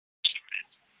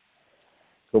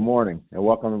Good morning, and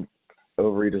welcome to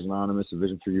Overeaters Anonymous, a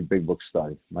Vision for You Big Book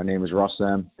Study. My name is Russ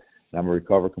M., and I'm a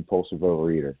recovered compulsive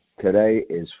overeater. Today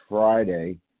is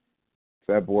Friday,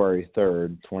 February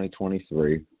 3rd,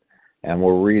 2023, and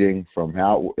we're reading from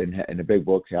in the Big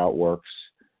Book, How It Works,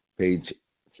 page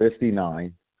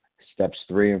 59, steps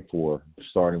 3 and 4,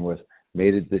 starting with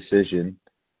made a decision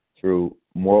through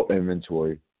moral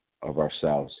inventory of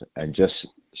ourselves, and just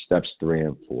steps 3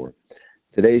 and 4.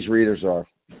 Today's readers are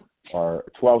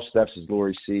 12 Steps is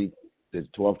Lori C. The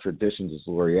 12 Traditions is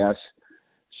Lori S.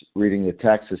 Reading the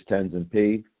text is Tenzin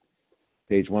P.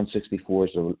 Page 164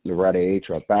 is Loretta H.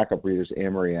 Our backup readers,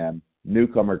 Anne-Marie M.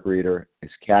 Newcomer greeter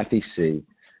is Kathy C.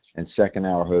 And second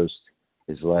hour host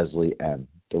is Leslie M.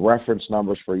 The reference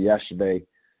numbers for yesterday,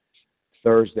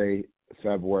 Thursday,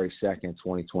 February 2nd,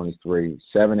 2023,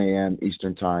 7 a.m.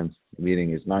 Eastern Time. The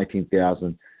meeting is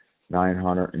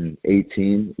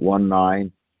 19,918,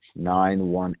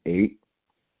 19918,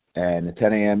 and the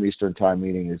 10 a.m. Eastern Time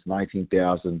meeting is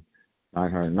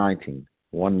 19,919,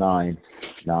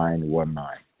 19919.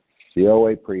 The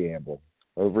OA Preamble.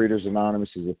 Overeaters Anonymous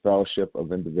is a fellowship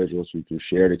of individuals who, through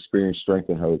shared experience, strength,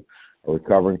 and hope, are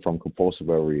recovering from compulsive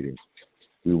overeating.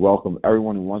 We welcome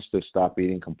everyone who wants to stop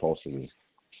eating compulsively.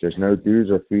 There's no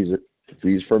dues or fees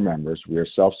for members. We are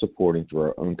self-supporting through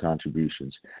our own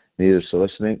contributions, neither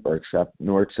soliciting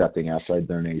nor accepting outside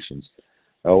donations.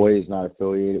 OA is not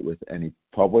affiliated with any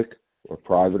public or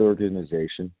private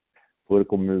organization,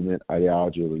 political movement,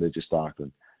 ideology, or religious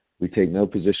doctrine. We take no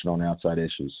position on outside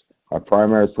issues. Our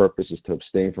primary purpose is to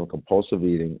abstain from compulsive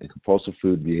eating and compulsive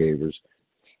food behaviors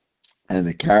and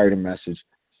to carry the message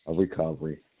of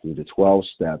recovery through the 12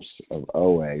 steps of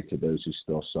OA to those who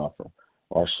still suffer.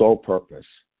 Our sole purpose.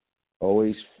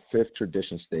 OA's fifth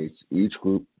tradition states each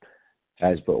group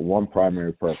has but one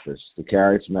primary purpose, to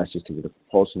carry its message to the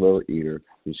compulsive overeater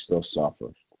who still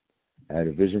suffers. At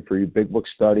a Vision for You Big Book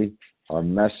Study, our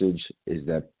message is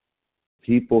that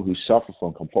people who suffer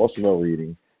from compulsive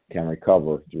overeating can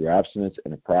recover through abstinence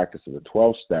and the practice of the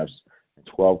 12 steps and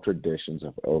 12 traditions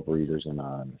of Overeaters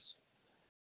Anonymous.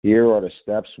 Here are the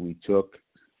steps we took,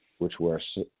 which were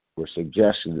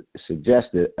suggested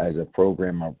as a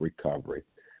program of recovery.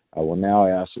 I will now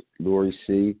ask Lori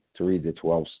C. to read the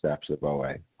 12 steps of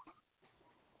OA.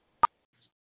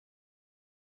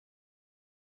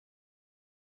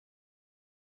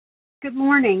 Good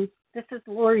morning. This is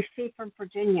Lori C. from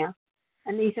Virginia,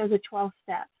 and these are the 12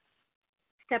 steps.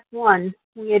 Step 1,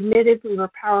 we admitted we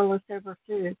were powerless over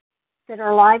food, that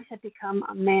our lives had become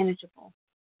unmanageable.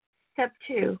 Step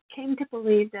 2, came to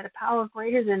believe that a power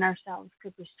greater than ourselves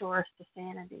could restore us to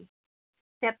sanity.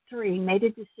 Step 3, made a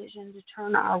decision to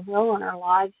turn our will and our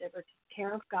lives over to the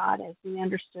care of God as we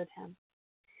understood Him.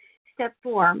 Step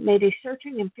 4, made a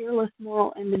searching and fearless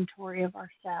moral inventory of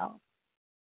ourselves.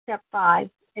 Step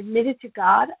 5, admitted to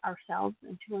God, ourselves,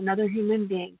 and to another human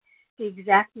being the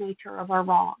exact nature of our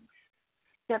wrongs.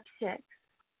 Step 6,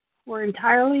 we're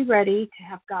entirely ready to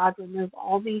have God remove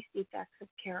all these defects of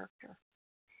character.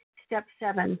 Step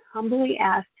 7, humbly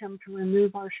asked Him to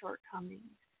remove our shortcomings.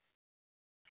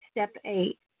 Step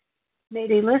 8,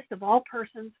 made a list of all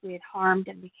persons we had harmed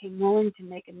and became willing to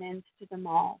make amends to them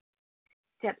all.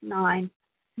 Step 9,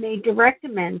 made direct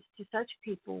amends to such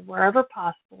people wherever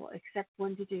possible, except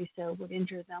when to do so would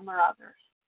injure them or others.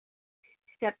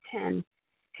 Step 10,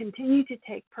 continued to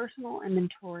take personal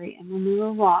inventory, and when we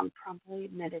were wrong, promptly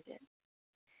admitted it.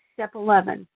 Step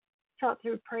 11, sought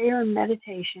through prayer and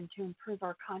meditation to improve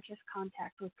our conscious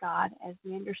contact with God as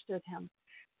we understood Him,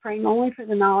 praying only for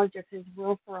the knowledge of His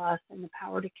will for us and the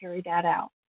power to carry that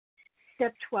out.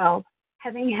 Step 12,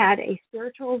 having had a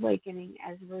spiritual awakening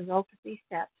as a result of these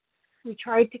steps, we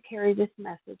tried to carry this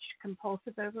message to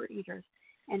compulsive overeaters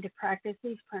and to practice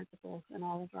these principles in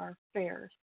all of our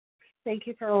affairs. Thank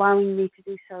you for allowing me to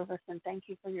do service, and thank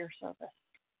you for your service.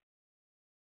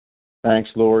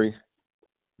 Thanks, Lori.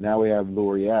 Now we have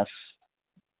Lori S.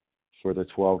 for the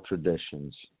 12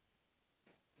 traditions.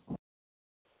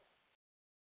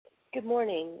 Good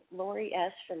morning. Lori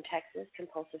S. from Texas,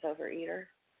 compulsive overeater.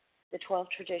 The 12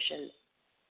 traditions.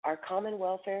 Our common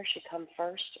welfare should come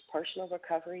first. Personal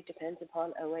recovery depends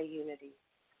upon OA unity.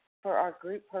 For our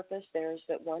group purpose, there is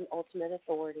but one ultimate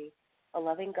authority, a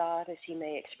loving God as He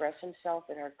may express Himself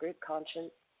in our group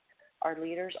conscience. Our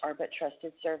leaders are but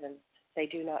trusted servants. They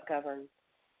do not govern.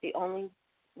 The only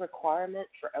requirement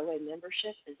for OA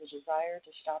membership is a desire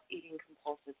to stop eating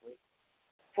compulsively.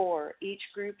 4,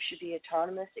 each group should be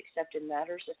autonomous except in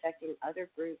matters affecting other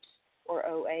groups or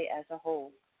OA as a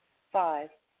whole. 5,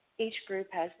 each group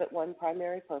has but one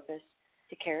primary purpose,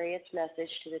 to carry its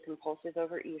message to the compulsive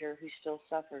overeater who still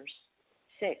suffers.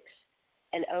 6,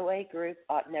 An OA group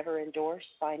ought never endorse,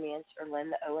 finance, or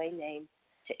lend the OA name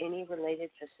to any related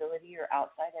facility or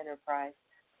outside enterprise,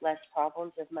 lest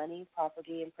problems of money,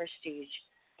 property, and prestige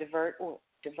divert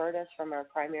us from our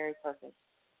primary purpose.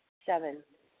 7.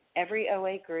 Every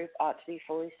OA group ought to be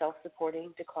fully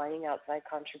self-supporting, declining outside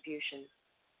contributions.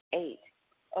 8.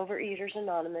 Overeaters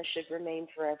Anonymous should remain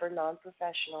forever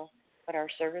non-professional, but our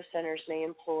service centers may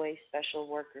employ special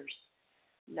workers.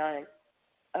 9.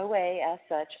 OA, as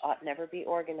such, ought never be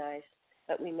organized,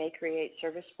 but we may create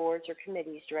service boards or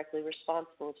committees directly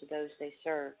responsible to those they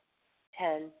serve.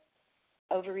 10.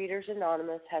 Overeaters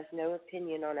Anonymous has no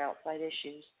opinion on outside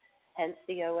issues, hence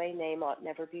the OA name ought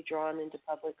never be drawn into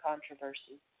public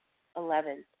controversy.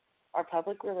 11. Our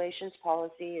public relations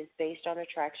policy is based on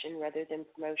attraction rather than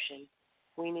promotion.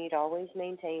 We need always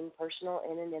maintain personal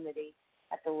anonymity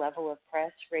at the level of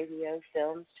press, radio,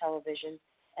 films, television,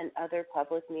 and other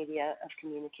public media of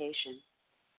communication.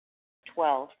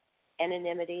 12.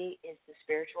 Anonymity is the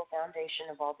spiritual foundation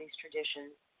of all these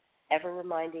traditions, ever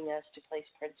reminding us to place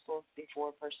principles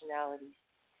before personalities.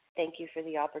 Thank you for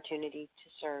the opportunity to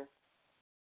serve.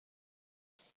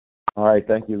 All right,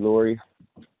 thank you, Lori.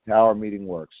 How our meeting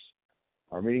works.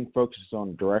 Our meeting focuses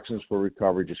on directions for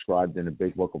recovery described in the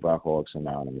Big Book of Alcoholics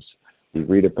Anonymous. We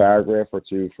read a paragraph or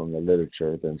two from the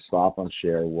literature, then stop and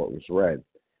share what was read.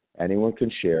 Anyone can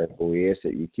share, but we ask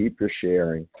that you keep your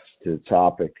sharing to the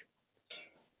topic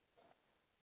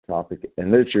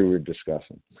and literature we're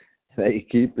discussing. That you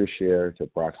keep your share to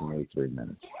approximately 3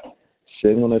 minutes.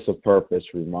 Singleness of purpose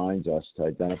reminds us to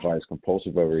identify as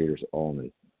compulsive overeaters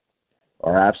only.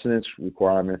 Our abstinence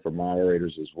requirement for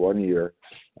moderators is 1 year,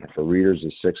 and for readers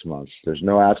is 6 months. There's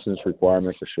no abstinence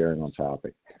requirement for sharing on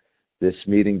topic. This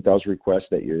meeting does request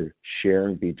that your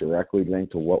sharing be directly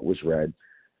linked to what was read.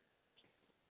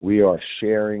 We are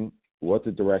sharing what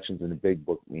the directions in the Big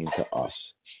Book mean to us.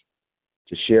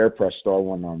 To share, press star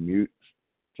 1 on mute.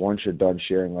 Once you're done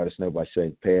sharing, let us know by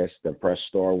saying pass, then press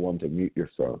star 1 to mute your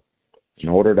phone. In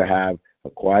order to have a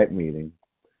quiet meeting,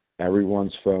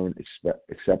 everyone's phone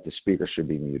except the speaker should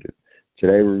be muted.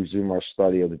 Today we resume our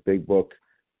study of the Big Book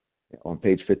on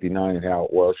page 59 and how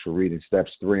it works. We're reading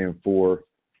steps 3 and 4.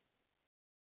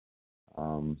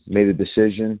 Made a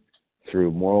decision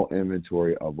through moral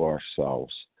inventory of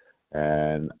ourselves.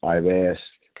 And I've asked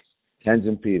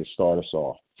Tenzin P to start us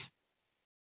off.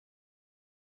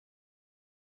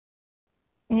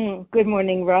 Good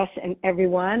morning, Russ and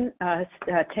everyone.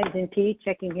 Tenzin P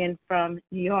checking in from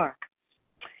New York.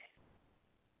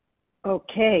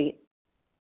 Okay.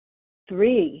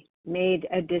 3, made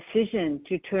a decision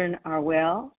to turn our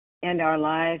will and our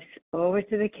lives over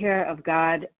to the care of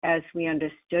God as we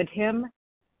understood Him.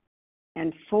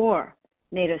 And 4,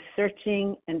 made a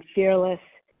searching and fearless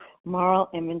moral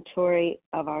inventory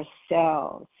of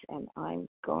ourselves. And I'm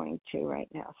going to right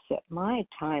now set my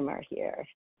timer here.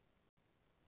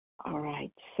 All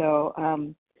right. So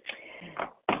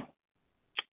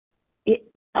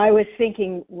I was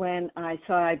thinking when I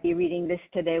saw I'd be reading this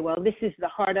today, well, this is the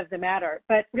heart of the matter.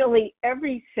 But really,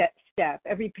 every step,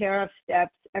 every pair of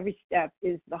steps, every step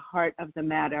is the heart of the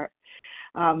matter.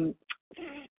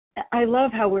 I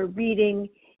love how we're reading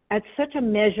at such a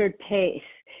measured pace,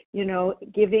 you know,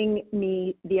 giving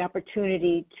me the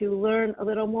opportunity to learn a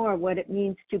little more what it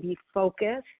means to be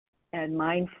focused and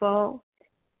mindful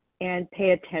and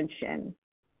pay attention,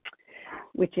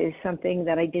 which is something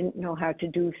that I didn't know how to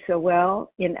do so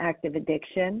well in active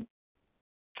addiction.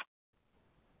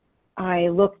 I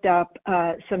looked up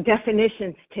some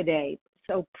definitions today.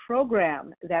 So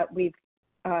program that we've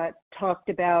talked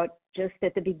about just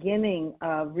at the beginning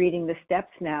of reading the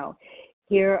steps now.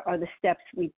 Here are the steps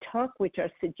we took, which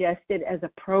are suggested as a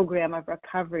program of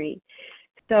recovery.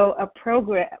 So a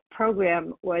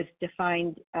program was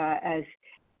defined as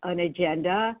an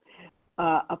agenda.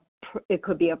 It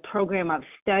could be a program of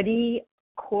study,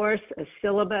 course, a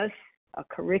syllabus, a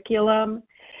curriculum.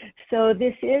 So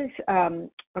this is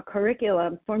a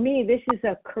curriculum. For me, this is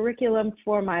a curriculum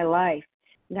for my life.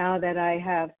 Now that I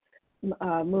have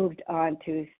moved on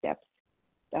to steps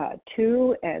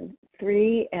 2 and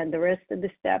 3 and the rest of the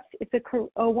steps, it's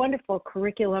a wonderful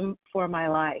curriculum for my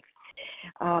life.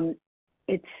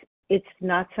 It's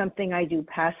not something I do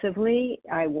passively.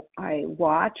 I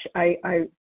watch.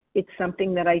 It's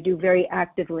something that I do very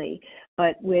actively,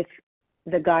 but with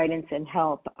the guidance and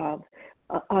help of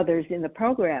others in the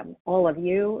program, all of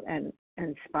you and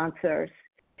sponsors.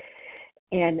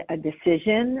 And a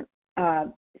decision,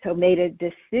 so made a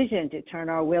decision to turn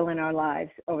our will and our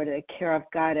lives over to the care of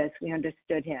God as we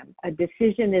understood Him. A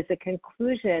decision is a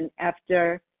conclusion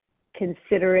after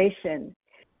consideration.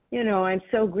 You know, I'm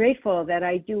so grateful that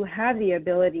I do have the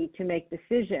ability to make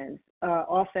decisions.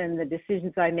 often the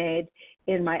decisions I made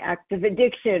in my active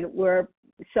addiction were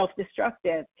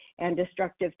self-destructive and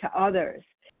destructive to others.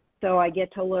 So I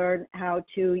get to learn how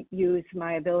to use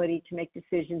my ability to make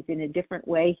decisions in a different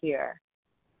way here.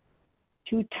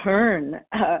 To turn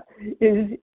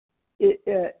to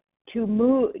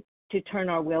move, to turn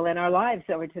our will and our lives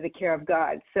over to the care of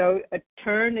God. So a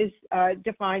turn is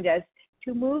defined as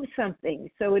to move something,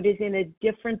 so it is in a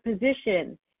different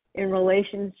position in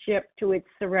relationship to its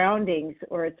surroundings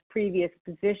or its previous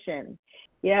position.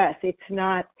 Yes, it's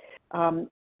not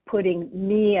putting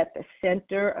me at the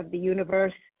center of the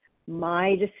universe,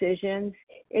 my decisions.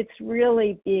 It's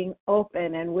really being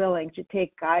open and willing to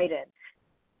take guidance.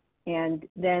 And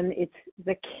then it's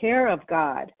the care of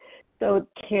God. So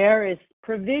care is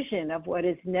provision of what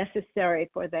is necessary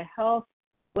for the health,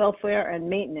 welfare, and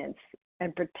maintenance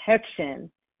and protection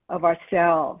of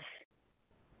ourselves.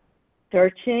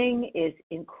 Searching is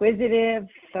inquisitive,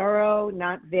 thorough,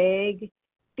 not vague,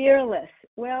 fearless.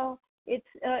 Well,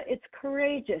 it's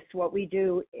courageous what we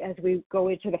do as we go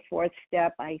into the fourth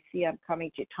step. I see I'm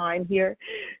coming to time here.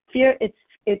 Fear,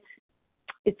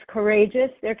 it's courageous.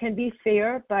 There can be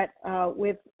fear, but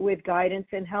with guidance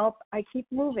and help, I keep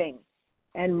moving.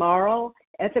 And moral,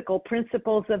 ethical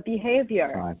principles of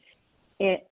behavior. Right.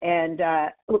 And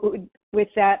with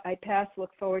that, I pass.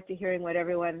 Look forward to hearing what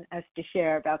everyone has to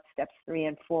share about steps 3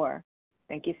 and 4.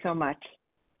 Thank you so much.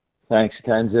 Thanks,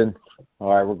 Tenzin.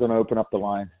 All right, we're going to open up the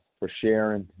line for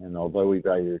sharing. And although we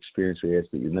value your experience, we ask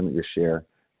that you limit your share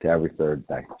to every third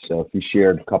day. So if you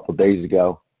shared a couple of days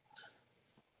ago,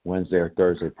 Wednesday or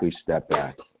Thursday, please step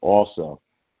back. Also,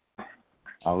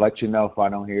 I'll let you know if I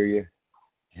don't hear you,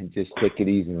 and just take it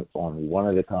easy on me one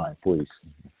at a time, please.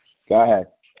 Go ahead.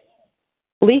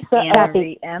 Lisa,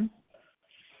 Kathy M.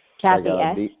 Kathy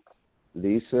S.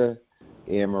 Lisa,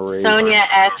 Anne-Marie. Sonia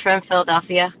S. from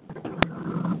Philadelphia.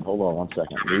 Hold on one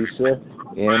second. Lisa,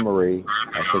 Anne-Marie,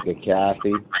 I think a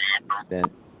Kathy, then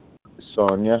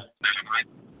Sonia.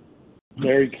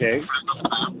 Mary K.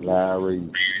 Larry.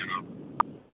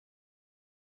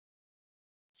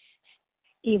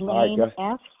 Elaine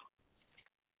F.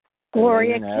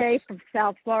 Gloria K. from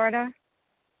South Florida.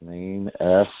 Elaine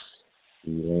S.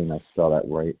 Elaine, I spell that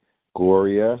right.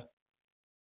 Gloria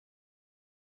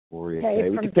K.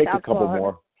 We can take a couple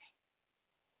more.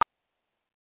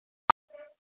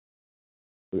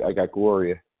 I got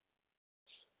Gloria.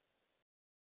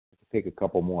 We can take a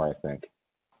couple more, I think.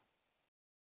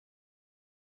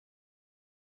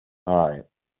 All right.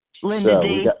 Linda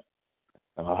D.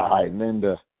 All right,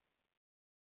 Linda.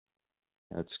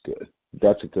 That's good.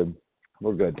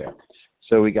 We're good there.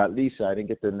 So we got Lisa. I didn't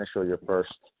get the initial of your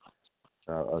first,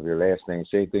 of your last name.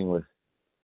 Same thing with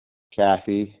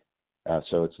Kathy.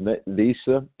 So it's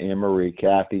Lisa, Anne-Marie,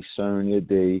 Kathy, Sonia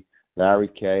D, Larry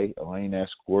K, Elaine S,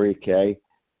 Gloria K,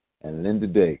 and Linda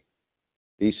D.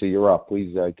 Lisa, you're up.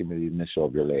 Please give me the initial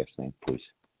of your last name, please.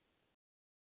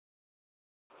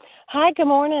 Hi, good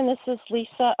morning. This is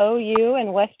Lisa OU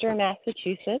in Western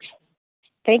Massachusetts.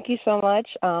 Thank you so much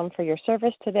for your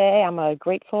service today. I'm a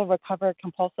grateful, recovered,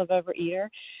 compulsive overeater,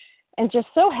 and just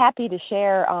so happy to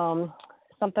share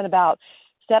something about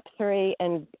step 3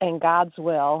 and God's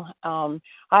will.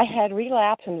 I had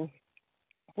relapsed and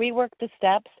reworked the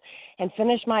steps and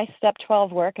finished my step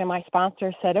 12 work, and my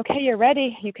sponsor said, okay, you're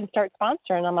ready. You can start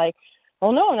sponsoring. I'm like,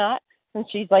 well, no, I'm not. And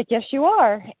she's like, yes, you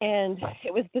are. And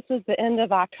this was the end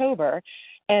of October.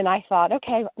 And I thought,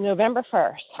 okay, November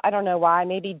 1st. I don't know why,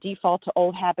 maybe default to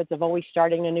old habits of always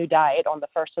starting a new diet on the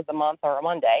first of the month or a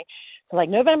Monday. So like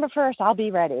November 1st, I'll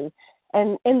be ready.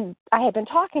 And I had been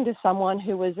talking to someone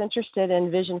who was interested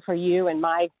in Vision for You and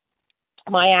my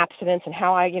accidents and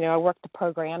how I worked the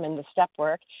program and the step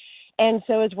work. And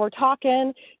so as we're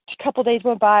talking, a couple of days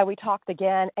went by, we talked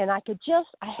again, and I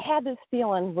had this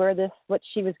feeling what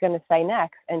she was going to say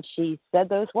next. And she said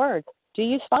those words, do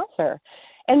you sponsor?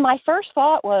 And my first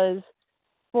thought was,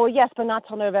 well, yes, but not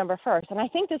till November 1st. And I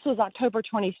think this was October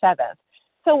 27th.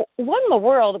 So what in the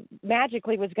world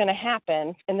magically was going to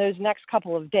happen in those next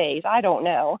couple of days? I don't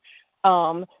know.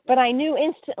 But I knew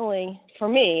instantly, for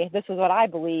me, this is what I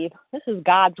believe, this is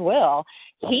God's will.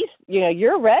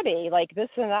 You're ready. Like, this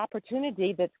is an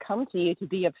opportunity that's come to you to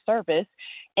be of service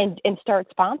and start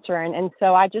sponsoring. And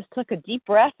so I just took a deep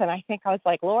breath, and I think I was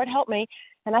like, Lord, help me.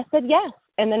 And I said yes.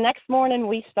 And the next morning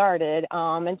we started.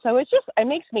 And so it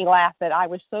makes me laugh that I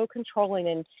was so controlling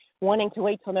and wanting to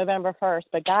wait till November 1st,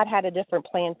 but God had a different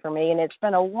plan for me, and it's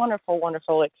been a wonderful,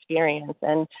 wonderful experience.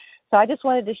 And so I just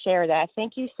wanted to share that.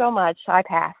 Thank you so much. I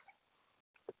pass.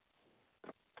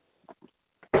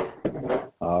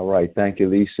 All right. Thank you,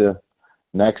 Lisa.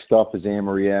 Next up is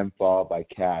Anne-Marie M., followed by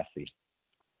Kathy.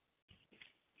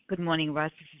 Good morning,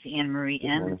 Russ. This is Anne Marie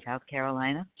M. in South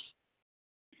Carolina.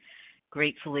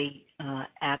 Gratefully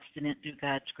abstinent through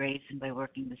God's grace and by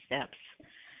working the steps.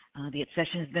 The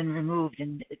obsession has been removed,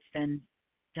 and it's been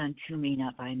done to me,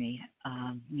 not by me.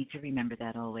 Need to remember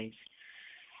that always.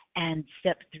 And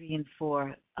step 3 and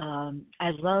 4,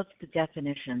 I love the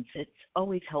definitions. It's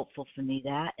always helpful for me,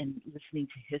 that, and listening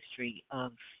to history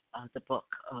of the book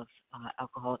of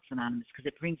Alcoholics Anonymous, because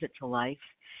it brings it to life,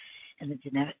 and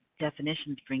the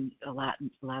definitions bring a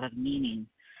lot of meaning.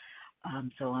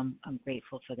 So I'm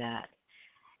grateful for that.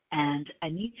 And I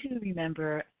need to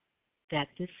remember that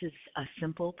this is a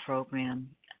simple program,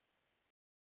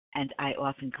 and I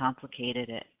often complicate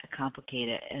it.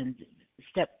 And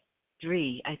step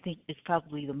 3, I think, is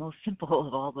probably the most simple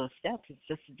of all those steps. It's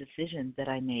just a decision that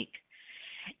I make.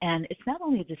 And it's not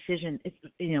only a decision, it's,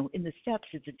 in the steps,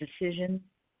 it's a decision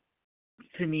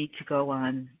for me to go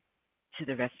on to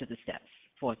the rest of the steps,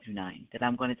 4 through 9, that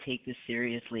I'm going to take this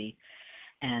seriously.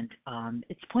 And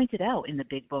it's pointed out in the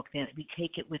big book that we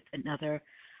take it with another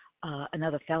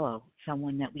fellow,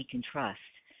 someone that we can trust.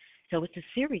 So it's a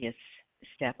serious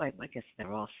step. I guess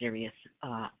they're all serious.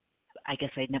 I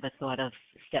guess I never thought of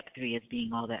step 3 as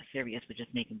being all that serious. We're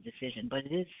just making a decision. But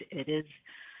it is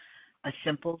a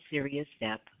simple, serious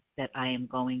step that I am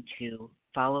going to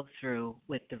follow through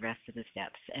with the rest of the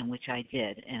steps, and which I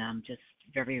did. And I'm just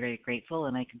very, very grateful,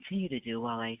 and I continue to do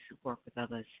while I work with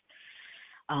others.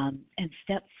 And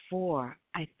step 4,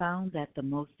 I found that the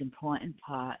most important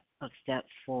part of step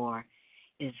 4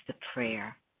 is the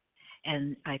prayer.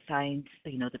 And I find,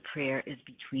 the prayer is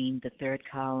between the 3rd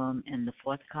column and the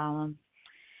 4th column.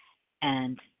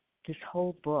 And this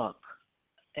whole book,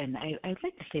 and I'd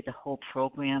like to say the whole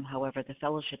program, however, the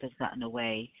fellowship has gotten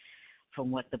away from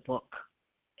what the book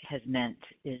has meant,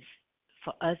 is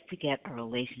for us to get a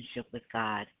relationship with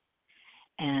God.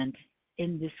 And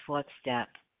in this 4th step,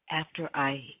 after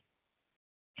I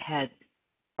had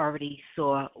already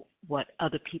saw what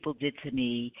other people did to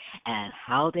me and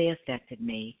how they affected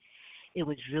me, it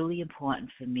was really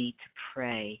important for me to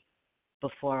pray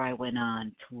before I went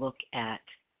on to look at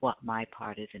what my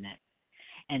part is in it,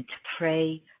 and to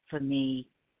pray for me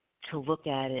to look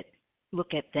at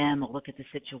them, or look at the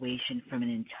situation from an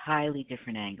entirely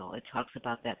different angle. It talks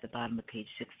about that at the bottom of page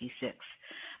 66,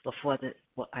 before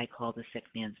what I call the sick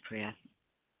man's prayer.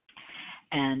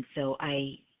 And so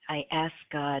I ask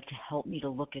God to help me to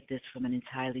look at this from an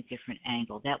entirely different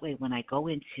angle. That way, when I go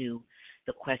into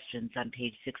the questions on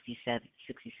page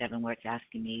 67, where it's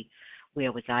asking me,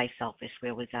 where was I selfish,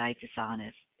 where was I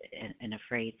dishonest and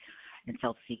afraid and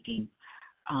self-seeking,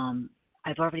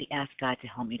 I've already asked God to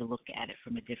help me to look at it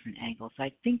from a different angle. So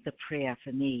I think the prayer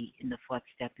for me in the 4th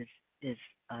step is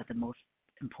the most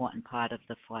important part of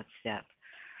the 4th step.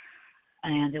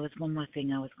 And there was one more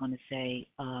thing I was going to say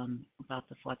about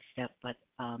the 4th step, but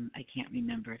I can't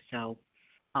remember. So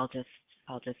I'll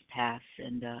just pass.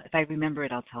 And if I remember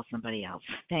it, I'll tell somebody else.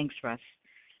 Thanks, Russ.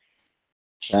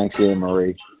 Thanks, Anne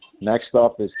Marie. Next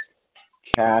up is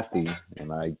Kathy,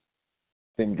 and I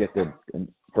didn't get the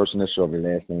first initial of your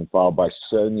last name, followed by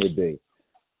Sonia B.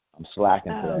 I'm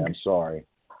slacking today. I'm sorry.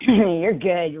 You're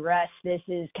good, Russ. This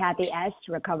is Kathy S.,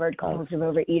 recovered compulsive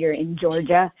overeater in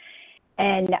Georgia.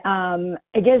 And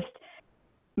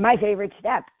my favorite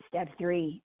step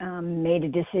 3, made a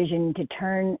decision to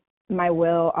turn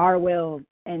our will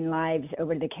and lives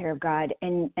over to the care of God.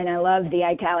 And I love the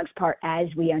italics part, as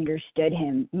we understood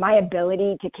him. My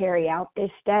ability to carry out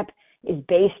this step is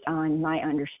based on my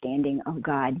understanding of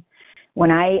God. When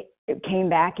I came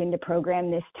back into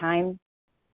program this time,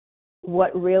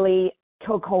 what really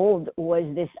took hold was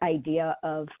this idea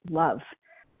of love,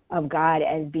 of God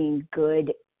as being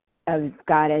good, of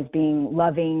God as being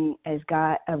loving,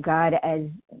 of God as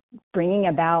bringing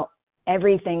about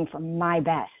everything for my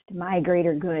best, my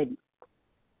greater good,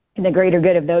 and the greater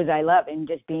good of those I love, and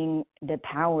just being the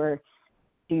power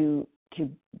to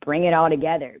bring it all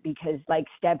together. Because like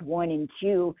step 1 and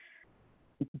 2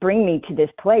 bring me to this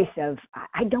place of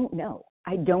I don't know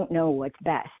what's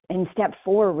best, and step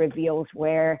 4 reveals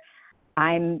where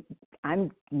I'm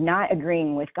not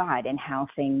agreeing with God and how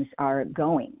things are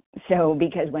going. So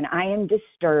because when I am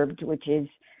disturbed, which is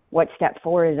what step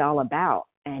 4 is all about,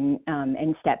 and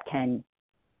step 10,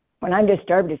 when I'm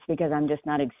disturbed, it's because I'm just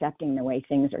not accepting the way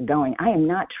things are going. I am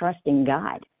not trusting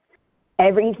God.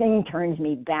 Everything turns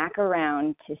me back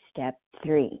around to step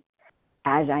 3,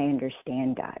 as I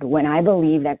understand God. When I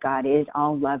believe that God is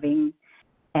all loving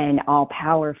and all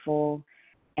powerful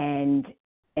and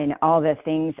all the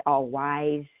things, all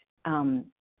wise,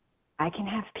 I can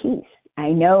have peace. I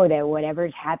know that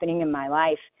whatever's happening in my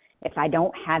life, if I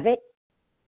don't have it,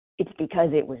 it's because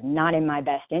it was not in my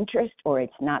best interest or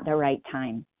it's not the right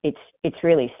time. It's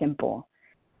really simple.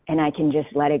 And I can just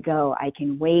let it go. I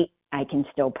can wait. I can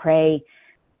still pray.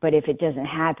 But if it doesn't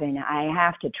happen, I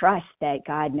have to trust that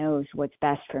God knows what's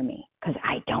best for me, because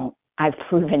I don't. I've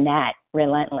proven that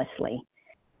relentlessly.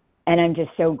 And I'm just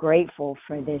so grateful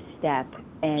for this step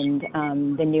and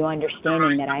the new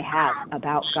understanding that I have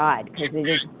about God, because it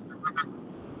is.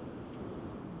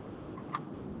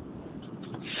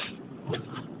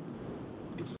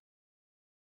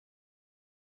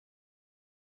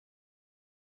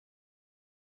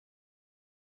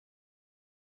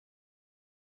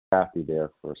 Kathy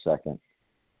there for a second.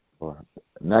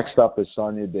 Next up is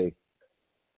Sonia D.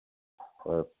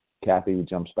 Or Kathy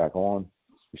jumps back on.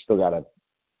 We still got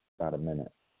about a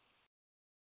minute.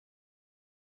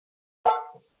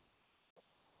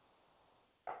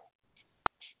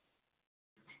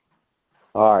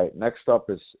 All right. Next up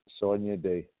is Sonia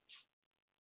D.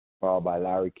 Followed by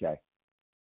Larry K.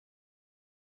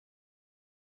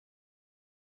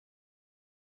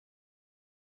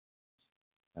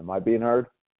 Am I being heard?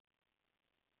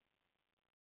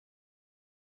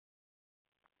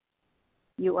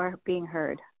 You are being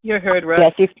heard. You're heard,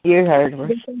 Russ. Yes, you heard, Russ.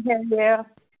 We can hear you.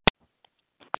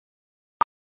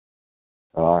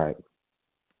 All right.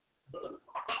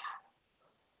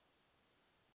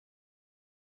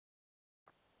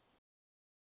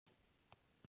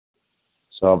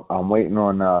 So I'm waiting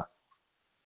on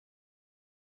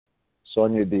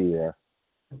Sonia D there.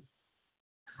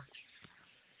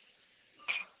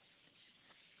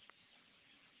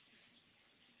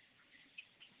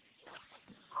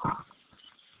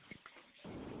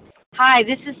 Hi,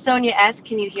 this is Sonia S.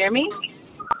 Can you hear me?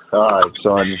 All right,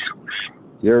 Sonia.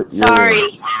 You're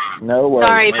Sorry. No worries.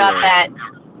 Sorry about that.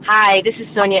 Hi, this is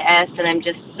Sonia S., and I'm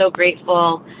just so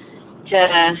grateful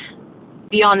to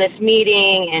be on this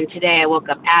meeting. And today I woke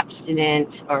up abstinent,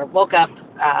 or woke up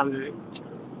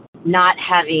not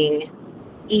having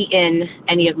eaten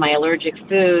any of my allergic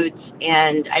foods.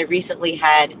 And I recently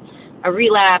had a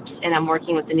relapse, and I'm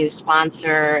working with a new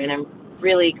sponsor, and I'm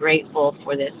really grateful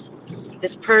for this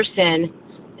person.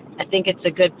 I think it's a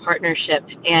good partnership,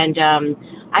 and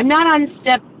I'm not on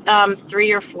step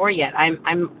 3 or 4 yet.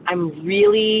 I'm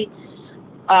really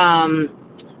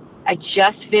I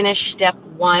just finished step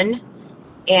 1,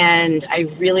 and I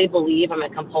really believe I'm a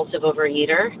compulsive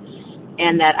overeater,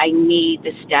 and that I need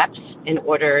the steps in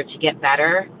order to get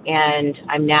better. And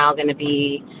I'm now going to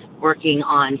be working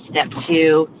on step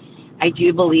 2. I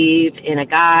do believe in a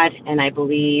God, and I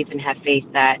believe and have faith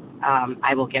that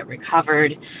I will get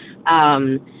recovered.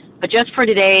 But just for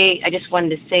today, I just wanted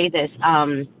to say this.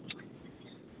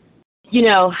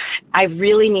 I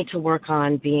really need to work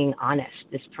on being honest.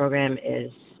 This program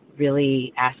is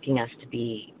really asking us to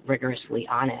be rigorously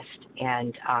honest,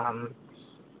 and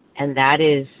that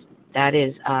is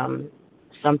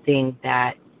something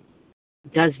that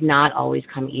does not always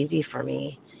come easy for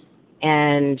me.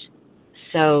 And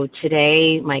so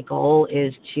today, my goal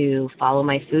is to follow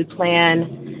my food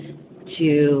plan,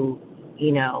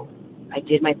 I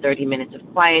did my 30 minutes of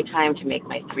quiet time to make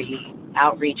my 3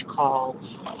 outreach calls.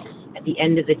 At the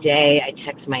end of the day, I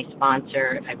text my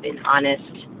sponsor if I've been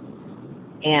honest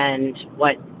and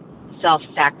what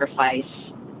self-sacrifice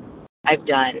I've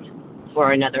done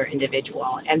for another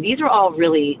individual. And these are all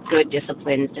really good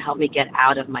disciplines to help me get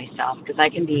out of myself, because I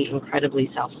can be incredibly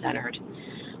self-centered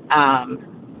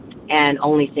and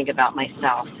only think about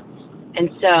myself. And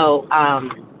so,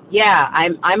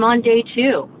 I'm on day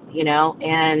 2,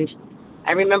 and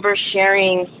I remember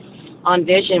sharing on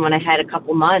Vision when I had a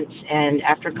couple months, and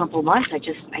after a couple months, I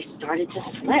started to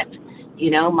slip.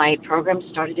 My program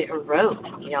started to erode.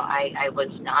 I was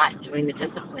not doing the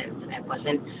disciplines, and I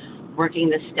wasn't working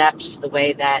the steps the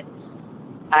way that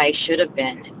I should have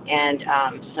been. And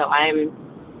so I'm,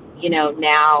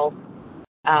 now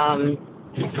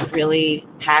really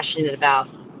passionate about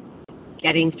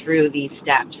getting through these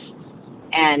steps.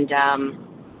 And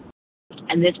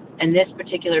this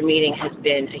particular meeting has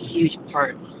been a huge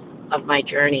part of my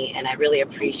journey, and I really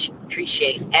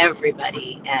appreciate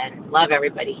everybody and love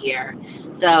everybody here.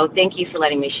 So thank you for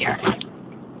letting me share.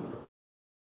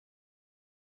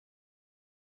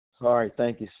 All right,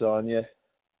 thank you, Sonia.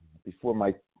 Before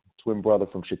my twin brother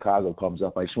from Chicago comes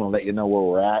up, I just want to let you know where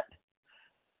we're at.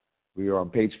 We are on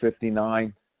page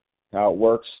 59. How it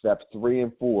works, steps 3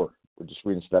 and 4. We're just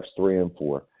reading steps 3 and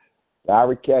 4.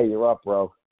 Larry K., you're up,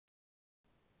 bro.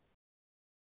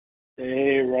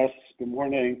 Hey, Russ. Good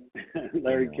morning.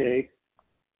 Larry K.,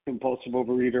 compulsive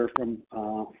overeater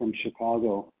from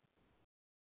Chicago.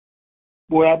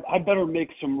 Boy, I better make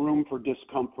some room for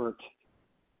discomfort.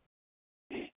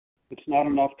 It's not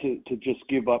enough to just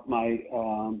give up my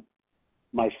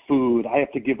my food. I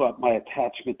have to give up my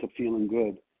attachment to feeling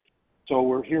good. So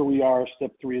we are,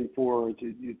 step 3 and 4.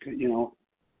 You know,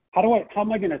 how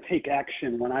am I going to take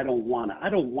action when I don't want to? I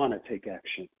don't want to take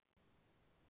action.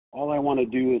 All I want to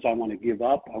do is I want to give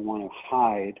up. I want to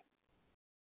hide.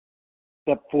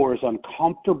 Step 4 is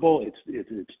uncomfortable.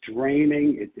 It's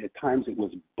draining. At times it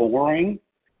was boring,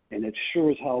 and it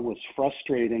sure as hell was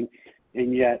frustrating.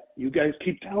 And yet you guys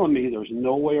keep telling me there's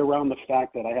no way around the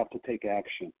fact that I have to take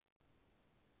action.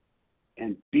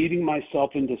 And beating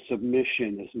myself into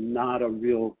submission is not a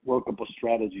real workable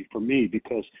strategy for me,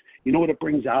 because you know what it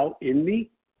brings out in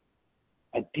me?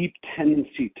 A deep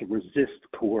tendency to resist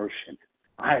coercion.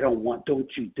 Don't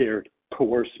you dare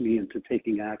coerce me into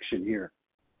taking action here.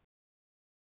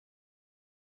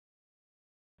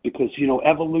 Because, you know,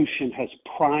 evolution has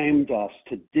primed us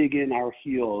to dig in our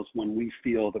heels when we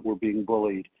feel that we're being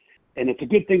bullied. And it's a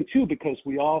good thing, too, because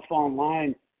we all fall in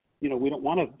line. You know, we don't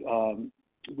want to,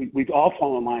 we'd all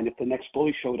fall in line if the next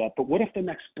bully showed up. But what if the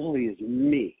next bully is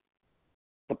me,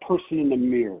 the person in the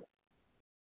mirror?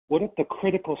 What if the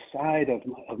critical side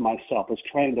of myself is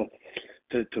trying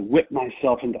to whip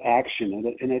myself into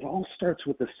action? And it all starts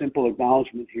with a simple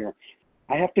acknowledgement here.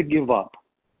 I have to give up.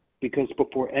 Because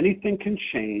before anything can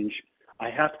change, I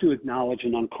have to acknowledge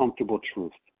an uncomfortable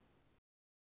truth.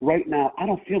 Right now, I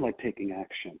don't feel like taking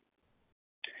action.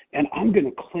 And I'm going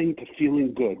to cling to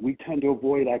feeling good. We tend to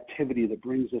avoid activity that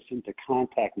brings us into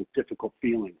contact with difficult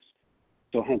feelings.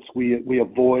 So hence, we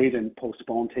avoid and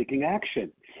postpone taking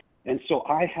action. And so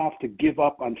I have to give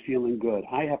up on feeling good.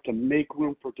 I have to make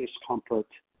room for discomfort.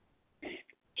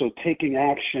 So taking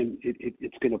action,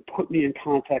 it's going to put me in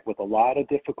contact with a lot of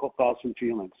difficult thoughts and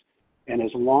feelings. And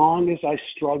as long as I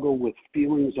struggle with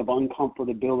feelings of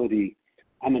uncomfortability,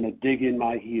 I'm going to dig in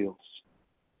my heels.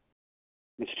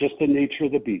 It's just the nature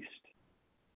of the beast.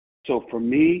 So for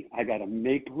me, I got to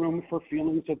make room for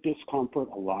feelings of discomfort,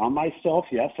 allow myself,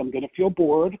 yes, I'm going to feel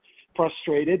bored,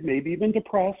 frustrated, maybe even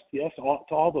depressed. Yes, to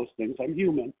all those things. I'm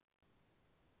human.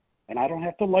 And I don't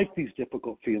have to like these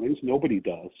difficult feelings. Nobody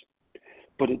does.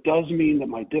 But it does mean that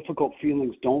my difficult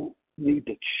feelings don't need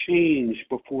to change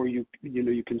before you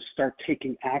can start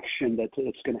taking action that's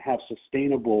going to have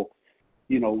sustainable,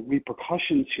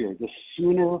 repercussions here. The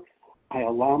sooner I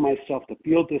allow myself to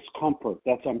feel discomfort,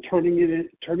 I'm turning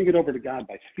it over to God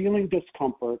by feeling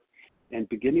discomfort and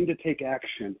beginning to take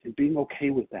action and being okay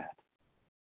with that.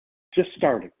 Just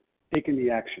starting, taking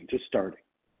the action, just starting.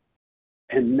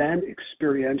 And then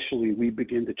experientially we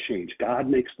begin to change. God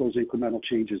makes those incremental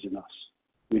changes in us.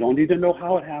 We don't need to know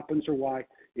how it happens or why.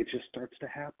 It just starts to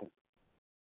happen.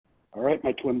 All right,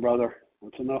 my twin brother,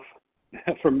 that's enough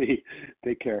for me.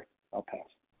 Take care. I'll pass.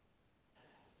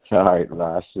 All right,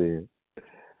 lastly.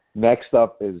 Next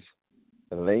up is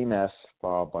Elaine S.,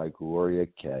 followed by Gloria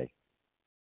K.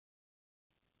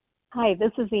 Hi,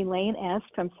 this is Elaine S.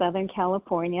 from Southern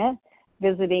California,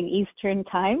 visiting Eastern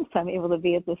Time, so I'm able to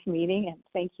be at this meeting. And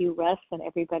thank you, Russ, and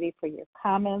everybody for your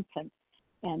comments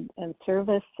and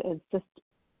service. It's just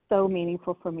so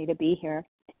meaningful for me to be here.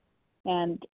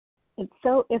 And it's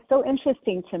so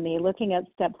interesting to me, looking at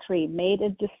step 3, made a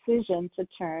decision to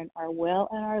turn our will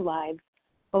and our lives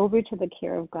over to the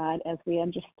care of God as we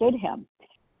understood him.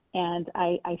 And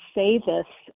I say this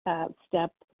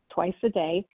step twice a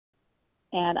day,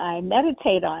 and I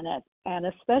meditate on it, and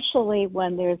especially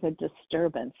when there's a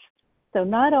disturbance. So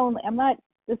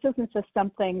this isn't just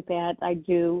something that I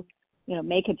do,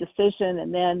 make a decision,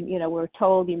 and then, we're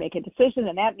told you make a decision,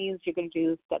 and that means you're going to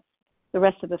do the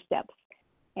rest of the steps.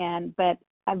 But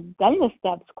I've done the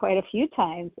steps quite a few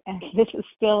times, and this is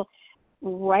still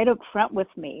right up front with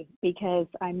me, because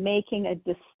I'm making a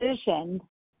decision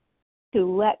to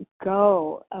let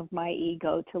go of my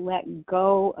ego, to let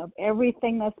go of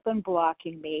everything that's been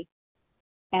blocking me.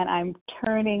 And I'm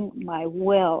turning my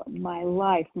will, my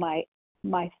life, my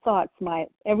thoughts, my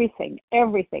everything,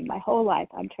 my whole life,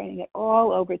 I'm turning it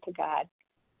all over to God.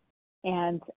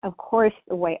 And of course,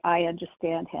 the way I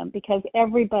understand him, because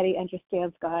everybody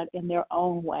understands God in their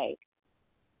own way.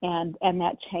 And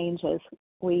that changes.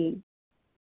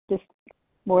 Just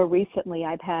more recently,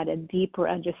 I've had a deeper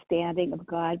understanding of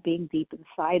God being deep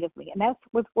inside of me. And that's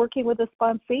with working with a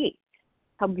sponsee.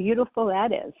 How beautiful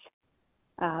that is.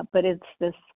 But it's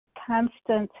this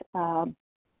constant,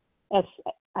 as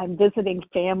I'm visiting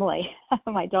family,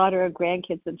 my daughter and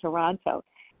grandkids in Toronto,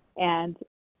 and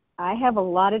I have a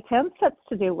lot of 10 steps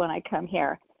to do when I come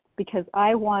here, because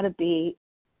I want to be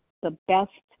the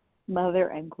best mother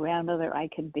and grandmother I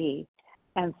can be.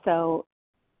 And so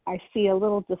I see a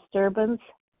little disturbance,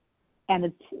 and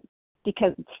it's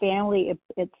because it's family,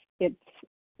 it's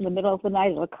in the middle of the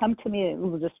night. It'll come to me and it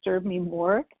will disturb me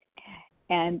more.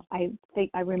 And I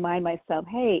think I remind myself,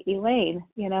 hey, Elaine,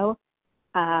 you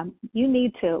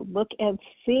need to look and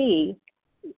see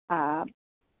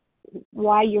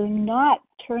why you're not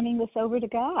turning this over to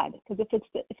God. Because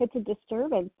if it's a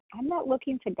disturbance, I'm not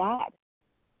looking to God.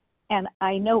 And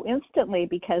I know instantly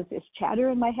because there's chatter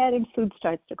in my head and food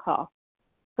starts to call.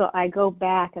 So I go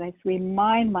back and I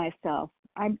remind myself,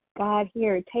 I'm God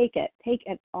here, take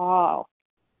it all.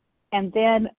 And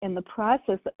then in the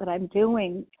process that I'm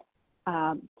doing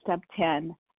step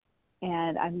 10,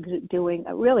 and I'm doing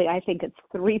really, I think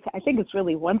it's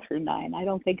really 1 through 9. I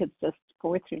don't think it's just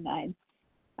 4 through 9.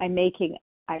 I'm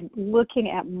looking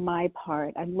at my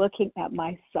part. I'm looking at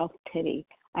my self-pity.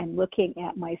 I'm looking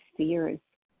at my fears.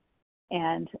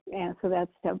 And so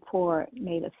that's step 4,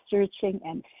 made a searching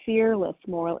and fearless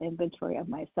moral inventory of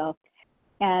myself.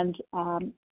 And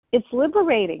it's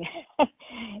liberating.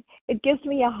 It gives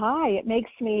me a high.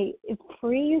 It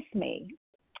frees me.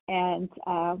 And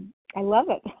I love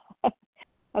it.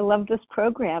 I love this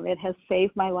program. It has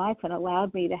saved my life and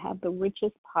allowed me to have the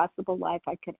richest possible life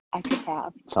I could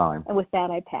have. Time. And with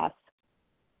that, I pass.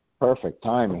 Perfect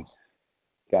timing.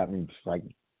 Got me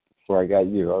before I got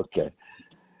you. Okay.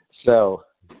 So,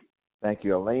 thank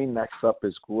you, Elaine. Next up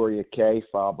is Gloria K.,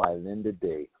 followed by Linda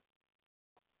D.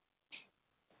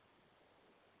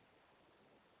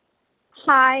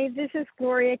 Hi, this is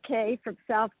Gloria K. from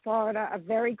South Florida, a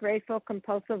very grateful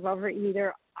compulsive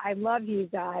overeater. I love you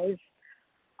guys.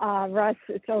 Russ,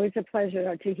 it's always a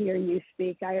pleasure to hear you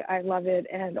speak. I love it,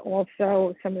 and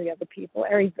also some of the other people.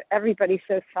 Everybody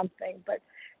says something, but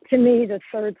to me, the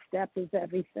 3rd step is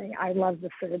everything. I love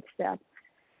the 3rd step.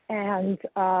 And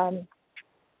I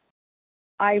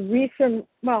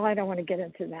don't want to get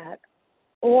into that.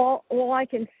 All I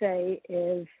can say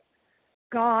is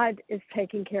God is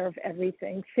taking care of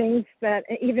everything. Things that,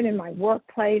 even in my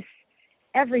workplace,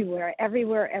 everywhere.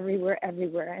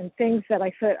 And things that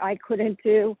I thought I couldn't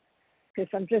do because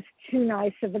I'm just too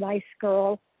nice of a nice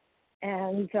girl.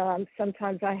 And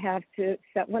sometimes I have to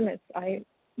set limits.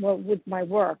 With my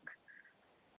work,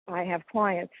 I have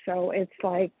clients. So it's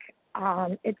like,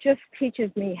 it just teaches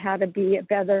me how to be a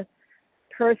better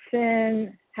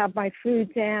person, have my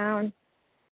food down,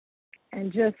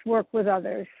 and just work with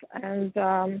others. And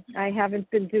I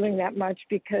haven't been doing that much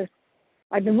because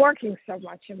I've been working so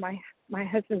much, and my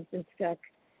husband's been sick,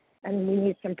 and we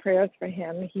need some prayers for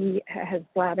him. He has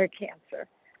bladder cancer.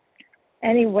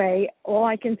 Anyway, all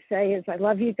I can say is I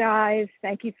love you guys.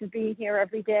 Thank you for being here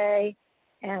every day,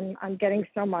 and I'm getting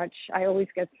so much. I always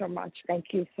get so much. Thank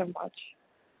you so much.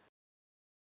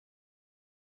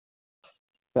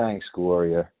 Thanks,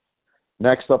 Gloria.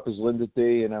 Next up is Linda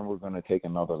D., and then we're going to take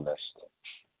another list.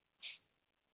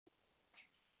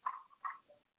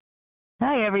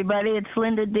 Hi, everybody. It's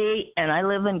Linda D., and I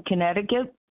live in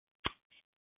Connecticut,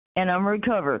 and I'm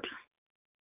recovered.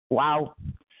 Wow.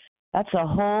 That's a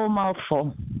whole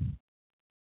mouthful.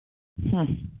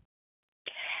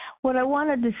 What I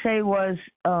wanted to say was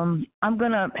I'm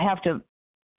going to have to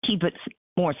keep it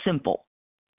more simple.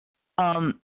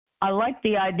 I like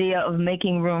the idea of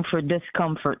making room for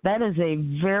discomfort. That is a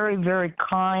very, very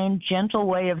kind, gentle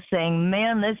way of saying,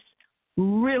 man, this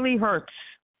really hurts.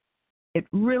 It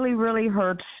really, really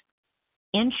hurts,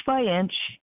 inch by inch,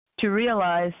 to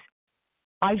realize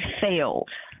I failed.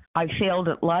 I failed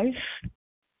at life.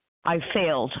 I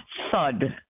failed.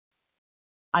 Thud.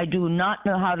 I do not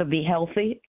know how to be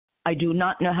healthy. I do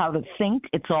not know how to think.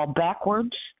 It's all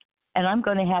backwards, and I'm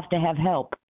going to have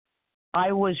help.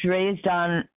 I was raised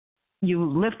on you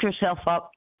lift yourself up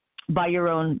by your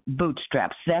own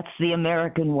bootstraps. That's the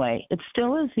American way. It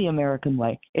still is the American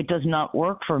way. It does not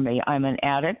work for me. I'm an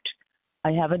addict.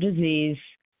 I have a disease.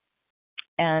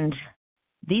 And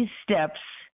these steps,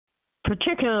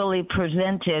 particularly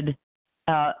presented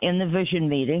in the vision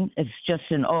meeting, it's just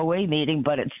an OA meeting,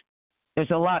 but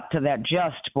there's a lot to that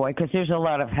because there's a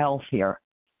lot of health here.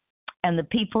 And the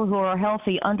people who are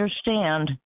healthy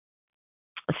understand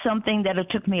something that it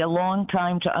took me a long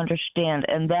time to understand,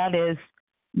 and that is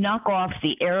knock off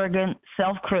the arrogant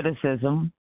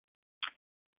self-criticism.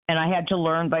 And I had to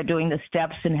learn by doing the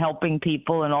steps and helping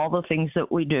people and all the things that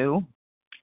we do,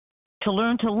 to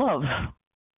learn to love,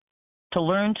 to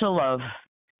learn to love,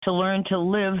 to learn to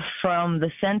live from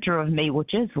the center of me,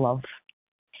 which is love.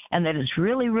 And that is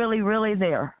really, really, really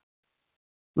there,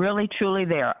 really, truly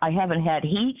there. I haven't had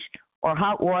heat or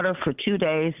hot water for 2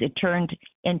 days. It turned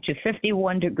into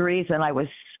 51 degrees, and I was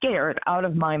scared out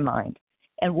of my mind.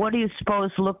 And what do you suppose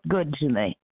looked good to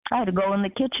me? I had to go in the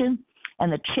kitchen,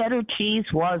 and the cheddar cheese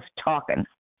was talking.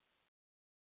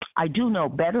 I do know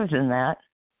better than that.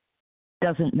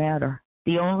 Doesn't matter.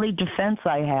 The only defense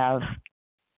I have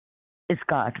is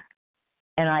God.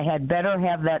 And I had better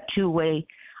have that two-way.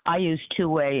 I use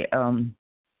two-way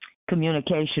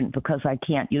communication because I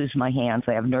can't use my hands.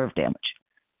 I have nerve damage.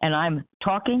 And I'm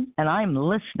talking and I'm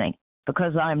listening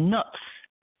because I'm nuts.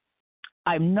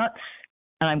 I'm nuts,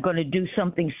 and I'm going to do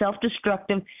something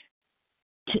self-destructive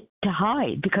to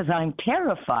hide because I'm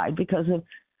terrified because of,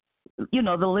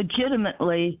 the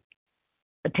legitimately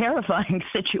terrifying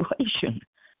situation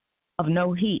of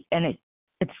no heat, and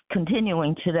it's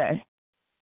continuing today.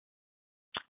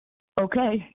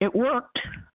 Okay, it worked.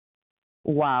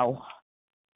 Wow.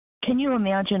 Can you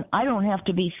imagine? I don't have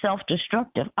to be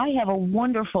self-destructive. I have a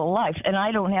wonderful life, and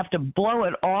I don't have to blow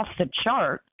it off the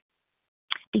chart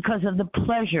because of the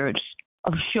pleasures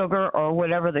of sugar or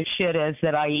whatever the shit is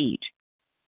that I eat.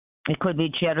 It could be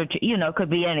cheddar, it could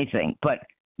be anything, but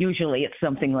usually it's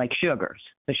something like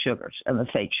the sugars and the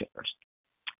fake sugars.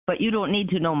 But you don't need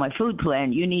to know my food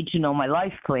plan. You need to know my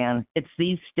life plan. It's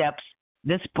these steps.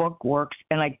 This book works,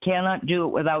 and I cannot do it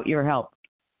without your help.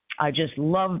 I just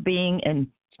love being in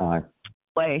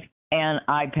play, and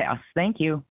I pass. Thank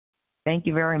you. Thank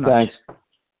you very much.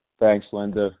 Thanks,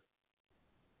 Linda.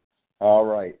 All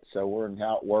right, so we're in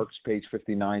How It Works, page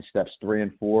 59, steps 3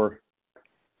 and 4.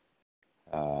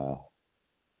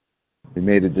 We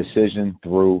made a decision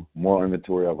through more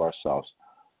inventory of ourselves.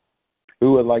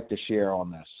 Who would like to share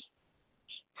on this?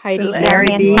 Heidi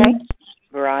B.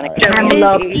 Veronica.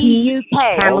 Pamela P.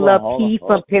 Pamela P.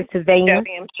 from Pennsylvania.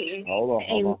 Hold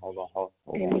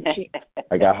on.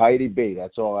 I got Heidi B.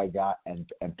 That's all I got, and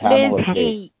Pamela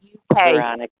P.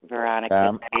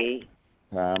 Veronica P.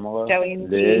 Pamela,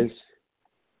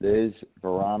 Liz,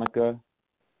 Veronica,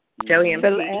 Joey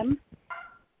M.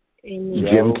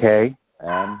 Jim K.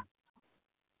 and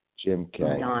Jim K.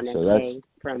 Donna So that's K.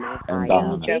 from and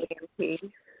Ohio. Donna.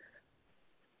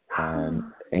 And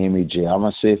Amy G. I'm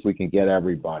going to see if we can get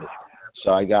everybody.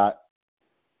 So I got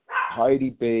Heidi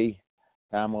B.,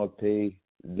 Pamela P.,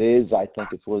 Liz, I think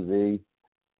it's Liz E.,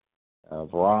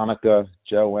 Veronica,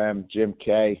 Joe M., Jim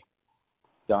K.,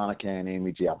 Donna K., and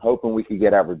Amy G. I'm hoping we can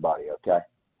get everybody, okay?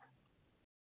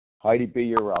 Heidi B.,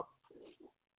 you're up.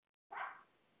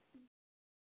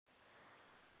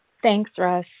 Thanks,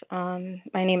 Russ. My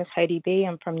name is Heidi B.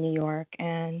 I'm from New York,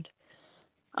 and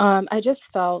I just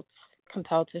felt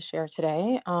compelled to share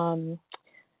today.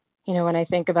 When I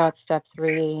think about step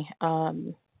 3,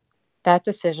 that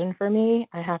decision for me,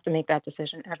 I have to make that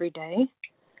decision every day.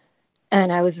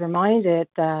 And I was reminded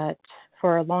that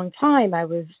for a long time,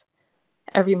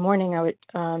 every morning I would,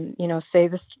 say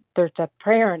this third step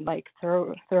prayer and like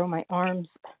throw my arms.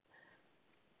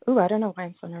 Ooh, I don't know why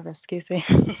I'm so nervous. Excuse me.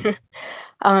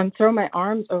 Throw my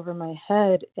arms over my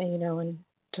head, and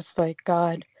just like,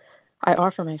 God, I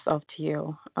offer myself to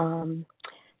you. And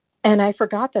I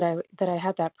forgot that I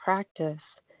had that practice.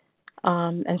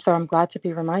 And so I'm glad to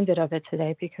be reminded of it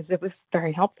today because it was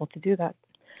very helpful to do that.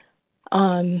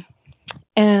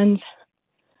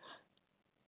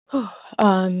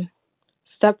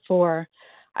 Step 4.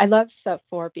 I love step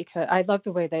 4 because I love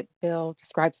the way that Bill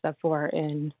describes step 4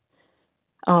 in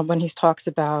when he talks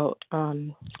about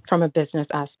from a business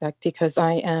aspect, because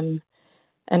I am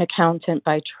an accountant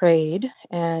by trade.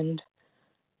 And,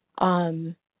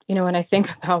 when I think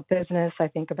about business, I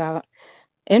think about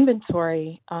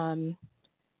inventory. It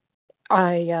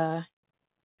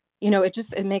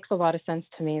makes a lot of sense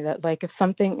to me that, like, if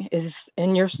something is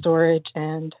in your storage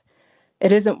and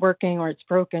it isn't working or it's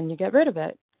broken, you get rid of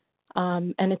it.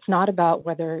 And it's not about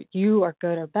whether you are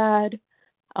good or bad,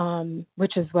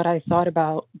 which is what I thought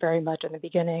about very much in the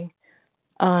beginning.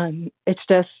 It's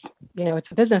just,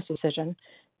 it's a business decision.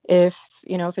 If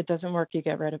it doesn't work, you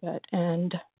get rid of it.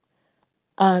 And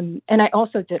I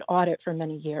also did audit for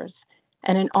many years.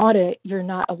 And in audit, you're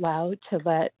not allowed to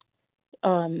let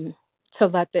the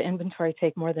inventory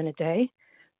take more than a day,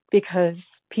 because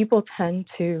people tend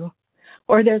to,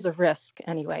 or there's a risk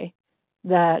anyway,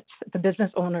 that the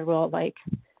business owner will like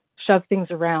shove things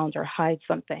around or hide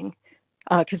something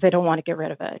because they don't want to get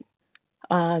rid of it.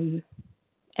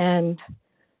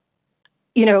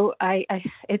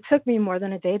 It took me more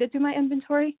than a day to do my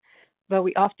inventory, but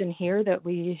we often hear that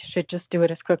we should just do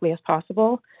it as quickly as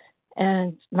possible.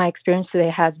 And my experience today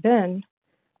has been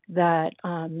that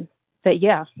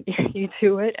you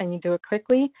do it and you do it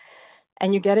quickly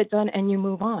and you get it done and you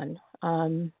move on.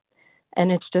 And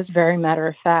it's just very matter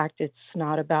of fact. It's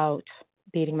not about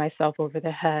beating myself over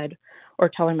the head or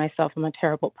telling myself I'm a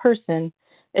terrible person.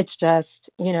 It's just,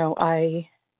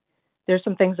 there's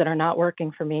some things that are not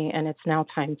working for me, and it's now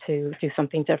time to do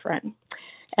something different.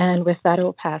 And with that, it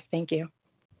will pass. Thank you.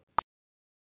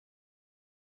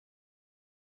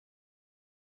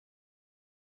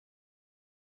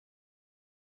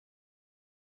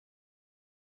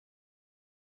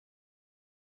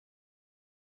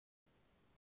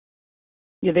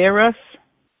 You there, Russ?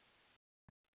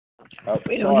 Oh,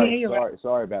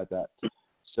 sorry about that.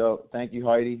 So thank you,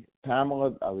 Heidi.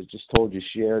 Pamela, I was just told you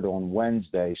shared on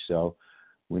Wednesday, so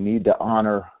we need to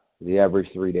honor the every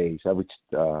 3 days, every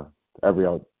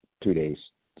 2 days.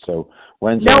 So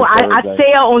Wednesday. No, I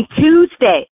sail on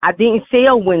Tuesday. I didn't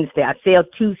sail Wednesday. I sailed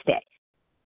Tuesday.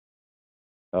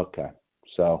 Okay.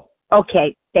 So.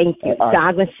 Okay. Thank you. So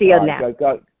I'm gonna sail now.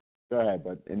 Go ahead,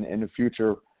 but in the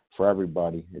future for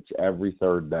everybody, it's every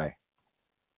third day.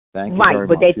 Thank you very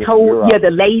much. They told the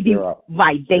lady.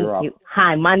 Right. Thank You're you. up.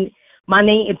 Hi, my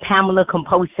name is Pamela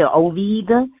Composer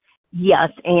Ovida. Yes,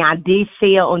 and I did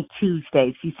sail on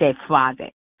Tuesday. She said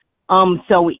Friday.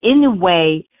 So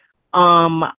anyway,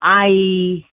 let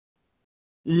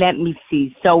me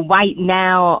see. So right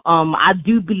now, I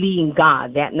do believe in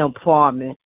God. That's no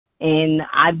problem. And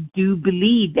I do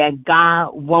believe that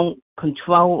God won't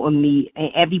control me in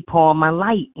every part of my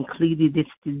life, including this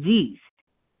disease.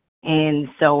 And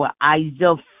so I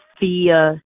just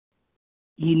feel,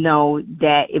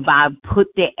 that if I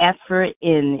put the effort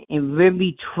in and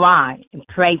really try and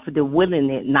pray for the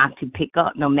willingness not to pick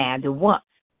up no matter what.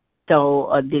 So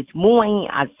this morning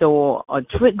I saw a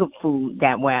trigger food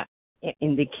that were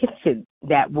in the kitchen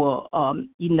that were,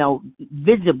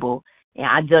 visible, and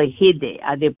I just hid it.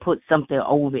 I just put something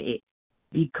over it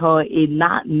because it's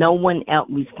not no one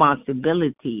else's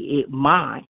responsibility. It's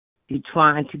mine to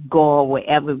trying to go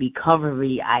whatever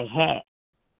recovery I had.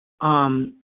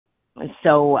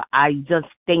 So I just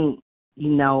think,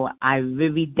 I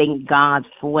really thank God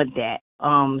for that.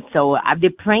 So I've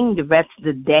been praying the rest of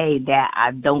the day that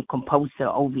I don't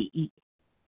compulsively overeat.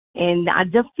 And I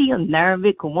just feel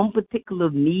nervous because one particular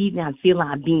meeting, I feel like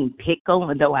I'm being picked on,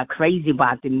 although I'm crazy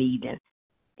about the meeting.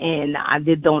 And I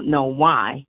just don't know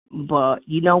why. But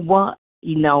you know what?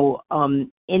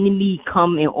 Enemy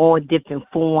come in all different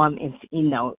forms and,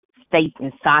 states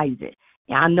and sizes.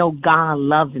 And I know God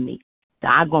loves me. So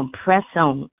I'm going to press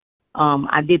on.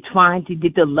 I did trying to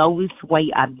get the lowest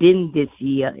weight I've been this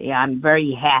year, and I'm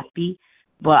very happy.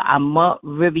 But I must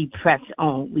really press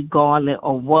on regardless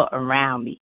of what around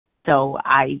me. So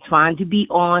I trying to be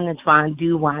on and trying to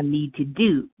do what I need to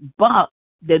do. But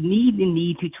the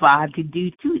need to try to do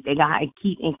too. They got to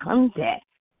keep in contact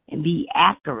and be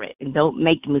accurate and don't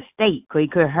make a mistake because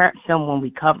it could hurt someone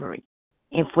recovering.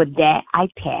 And for that, I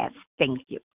pass. Thank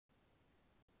you.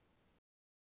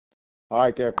 All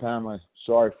right there, Pamela.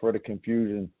 Sorry for the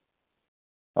confusion.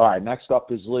 All right, next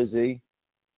up is Lizzie,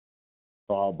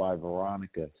 followed by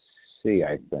Veronica C.,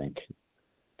 I think.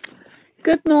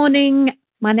 Good morning.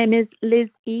 My name is Liz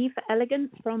Eve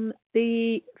Elegance from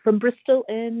Bristol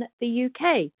in the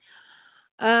UK.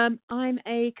 I'm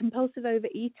a compulsive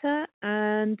overeater,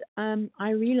 and I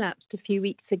relapsed a few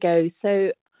weeks ago.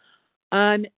 So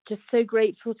I'm just so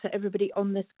grateful to everybody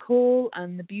on this call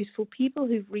and the beautiful people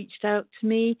who've reached out to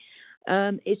me.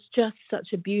 It's just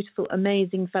such a beautiful,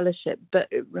 amazing fellowship. But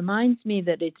it reminds me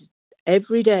that it's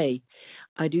every day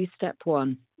I do step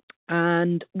one.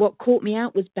 And what caught me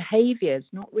out was behaviors,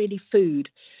 not really food.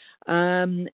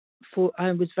 I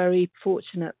was very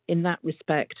fortunate in that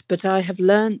respect, but I have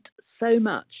learnt so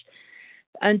much.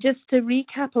 And just to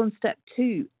recap on step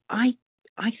 2, I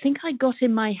think I got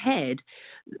in my head,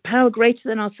 power greater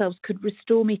than ourselves could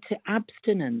restore me to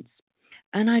abstinence.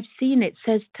 And I've seen it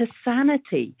says to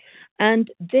sanity. And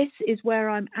this is where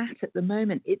I'm at the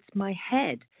moment. It's my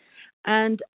head.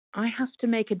 And I have to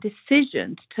make a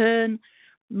decision to turn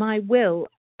my will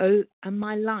and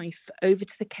my life over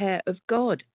to the care of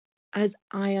God as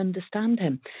I understand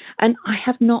him. And I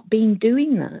have not been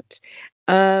doing that.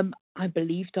 I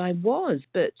believed I was,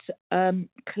 but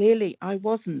clearly I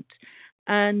wasn't.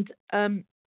 And I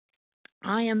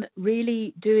am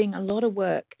really doing a lot of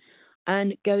work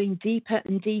and going deeper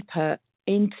and deeper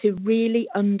into really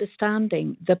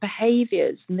understanding the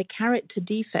behaviors and the character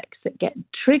defects that get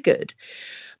triggered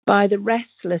by the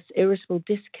restless, irritable,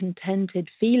 discontented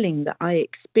feeling that I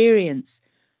experience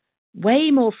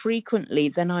way more frequently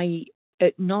than I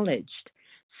acknowledged.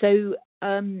 So,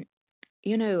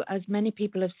 as many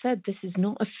people have said, this is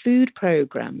not a food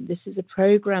program. This is a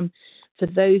program for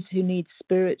those who need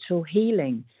spiritual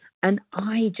healing. And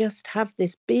I just have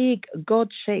this big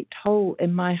God-shaped hole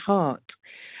in my heart.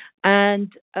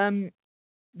 And,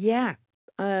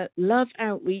 love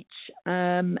outreach.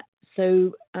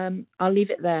 So I'll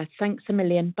leave it there. Thanks a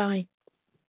million. Bye.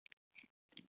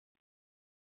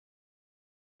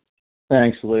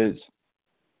 Thanks, Liz.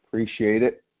 Appreciate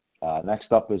it.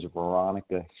 Next up is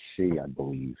Veronica C., I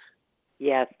believe.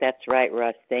 Yes, that's right,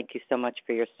 Russ. Thank you so much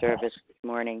for your service this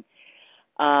morning.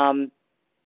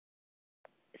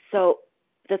 So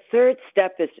the third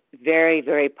step is very,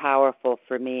 very powerful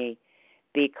for me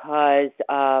because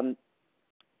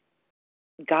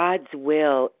God's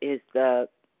will is the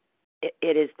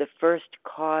first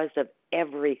cause of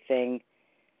everything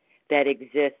that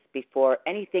exists before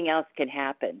anything else can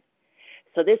happen.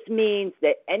 So this means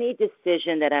that any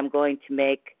decision that I'm going to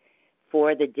make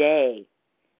for the day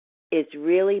is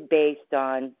really based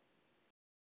on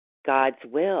God's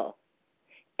will.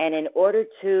 And in order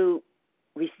to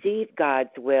receive God's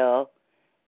will,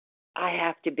 I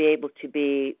have to be able to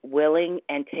be willing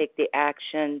and take the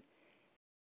action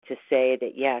to say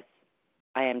that, yes,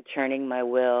 I am turning my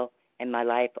will and my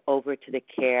life over to the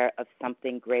care of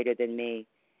something greater than me,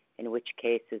 in which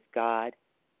case is God.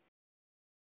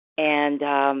 And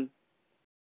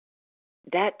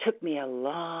that took me a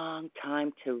long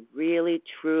time to really,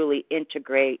 truly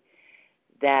integrate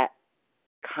that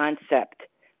concept,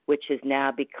 which has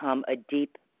now become a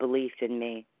deep belief in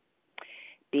me.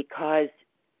 Because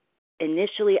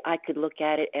initially I could look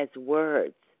at it as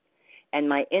words, and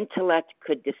my intellect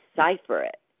could decipher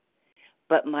it,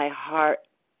 but my heart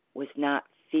was not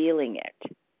feeling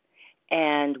it.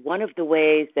 And one of the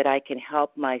ways that I can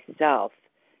help myself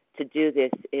to do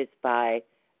this is by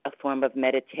a form of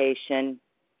meditation,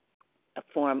 a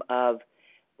form of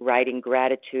writing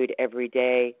gratitude every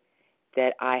day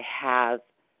that I have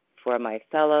for my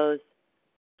fellows,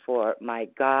 for my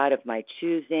God of my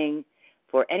choosing,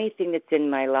 for anything that's in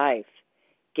my life,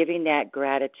 giving that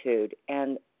gratitude.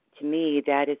 And to me,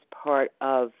 that is part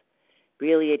of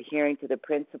really adhering to the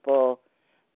principle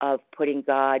of putting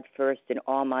God first in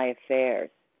all my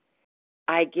affairs.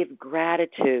 I give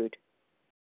gratitude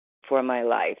for my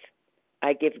life.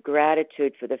 I give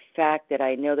gratitude for the fact that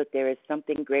I know that there is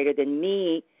something greater than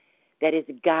me that is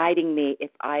guiding me if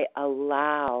I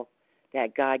allow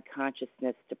that God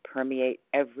consciousness to permeate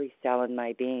every cell in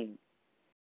my being.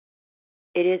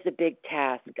 It is a big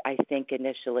task, I think,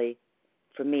 initially.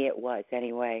 For me, it was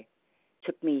anyway. It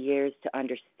took me years to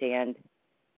understand.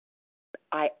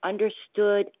 I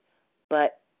understood,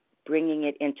 but bringing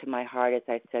it into my heart, as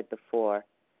I said before,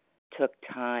 took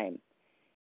time.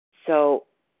 So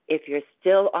if you're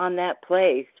still on that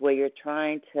place where you're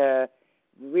trying to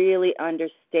really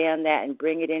understand that and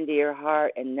bring it into your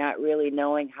heart and not really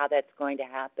knowing how that's going to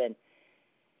happen,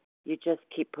 you just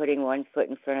keep putting one foot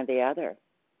in front of the other.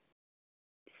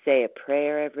 Say a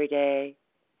prayer every day.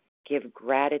 Give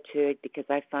gratitude, because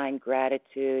I find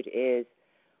gratitude is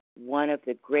one of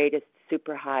the greatest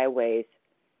superhighways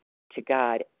to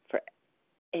God for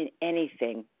in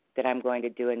anything that I'm going to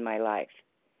do in my life.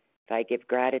 If I give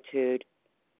gratitude,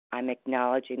 I'm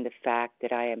acknowledging the fact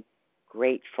that I am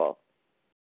grateful,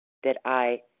 that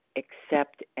I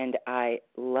accept and I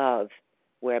love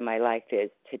where my life is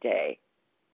today.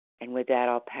 And with that,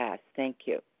 I'll pass. Thank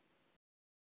you.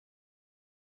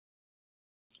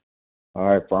 All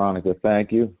right, Veronica,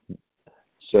 thank you.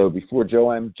 So before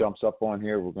Joanne jumps up on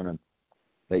here, we're going to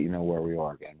let you know where we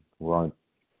are again. We're on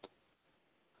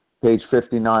page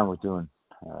 59. We're doing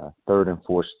third and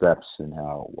fourth steps and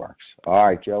how it works. All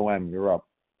right, Joanne, you're up.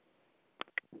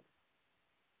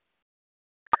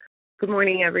 Good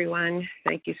morning, everyone.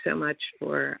 Thank you so much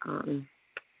for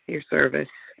your service,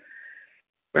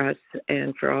 Russ,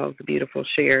 and for all the beautiful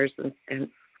shares. And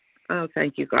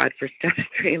thank you, God, for steps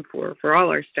 3 and 4, for all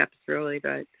our steps, really.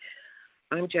 But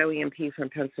I'm Joey MP from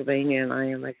Pennsylvania, and I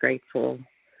am a grateful,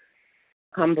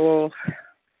 humble,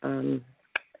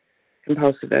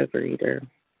 compulsive overeater.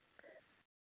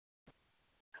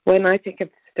 When I think of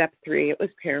step 3, it was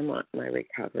paramount in my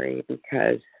recovery,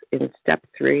 because in step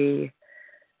 3,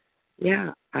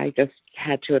 I just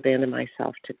had to abandon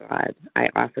myself to God. I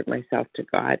offered myself to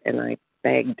God, and I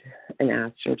begged and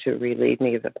asked Him to relieve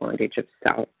me of the bondage of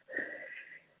self.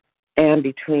 And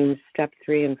between step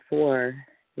 3 and 4,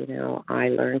 I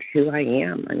learned who I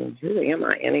am. I mean, who am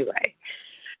I anyway?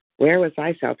 Where was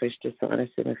I selfish,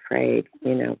 dishonest, and afraid?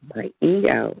 My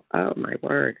ego, oh, my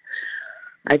word.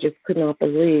 I just could not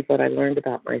believe what I learned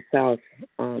about myself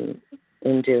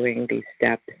in doing these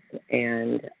steps.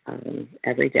 And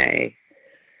every day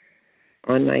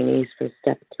on my knees for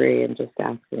step 3 and just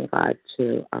asking God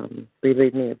to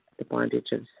relieve me of the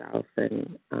bondage of self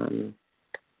and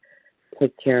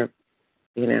take care of,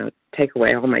 take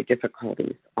away all my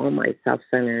difficulties, all my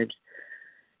self-centered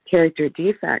character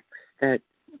defects that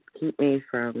keep me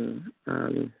from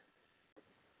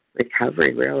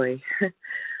recovery, really.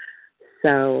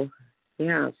 So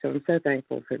I'm so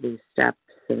thankful for these steps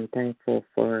and thankful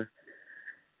for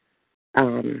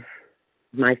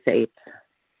my faith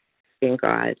in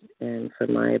God and for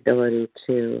my ability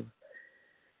to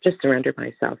just surrender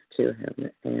myself to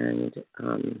Him and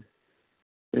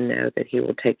know that He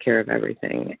will take care of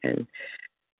everything. And,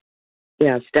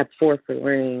 step 4 for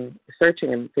learning,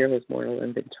 searching and fearless moral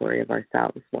inventory of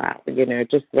ourselves. Wow.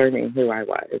 Just learning who I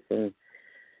was and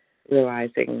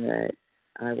realizing that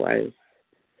I was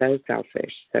so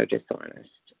selfish, so dishonest,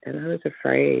 and I was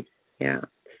afraid. Yeah.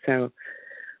 So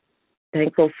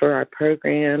thankful for our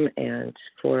program and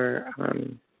for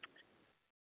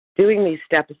doing these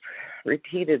steps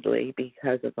repeatedly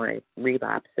because of my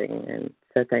relapsing, and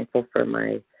so thankful for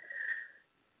my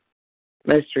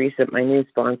new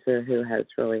sponsor who has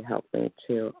really helped me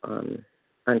to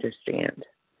understand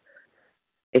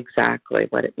exactly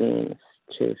what it means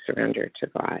to surrender to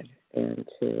God and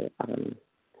to,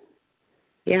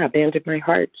 abandon my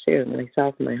heart too,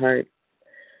 myself and my heart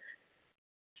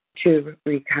to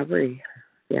recovery.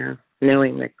 Yeah,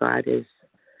 knowing that God is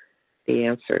the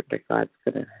answer, that God's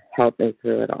going to help me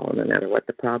through it all, no matter what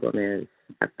the problem is.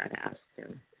 I've got to ask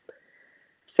Him.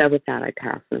 So with that, I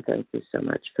pass, and thank you so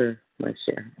much for my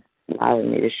share, allowing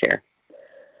me to share.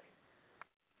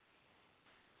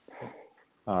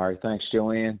 All right, thanks,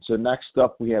 Joanne. So next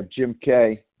up, we have Jim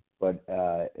K. But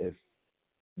if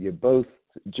you both,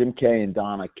 Jim K. and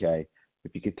Donna K.,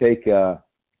 if you could take about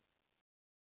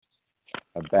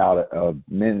a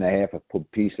minute and a half a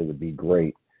piece, it would be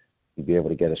great. You'd be able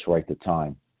to get us right to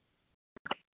time.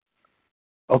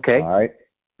 Okay. All right.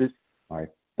 All right.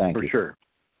 Thank you. For sure.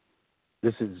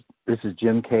 This is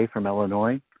Jim K. from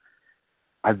Illinois.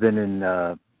 I've been in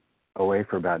OA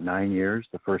for about 9 years.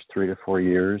 The first 3 to 4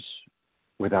 years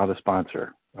without a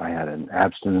sponsor. I had an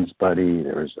abstinence buddy.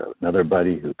 There was another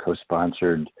buddy who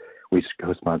co-sponsored. We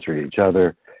co-sponsored each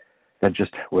other. That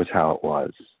just was how it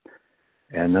was.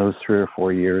 And those 3 or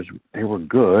 4 years, they were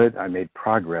good. I made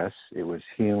progress. It was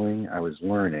healing. I was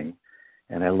learning.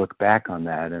 And I look back on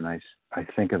that, and I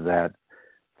think of that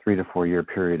 3 to 4 year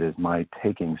period as my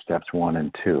taking steps 1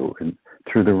 and 2 and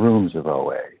through the rooms of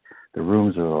OA. The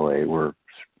rooms of OA were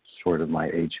sort of my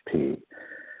HP.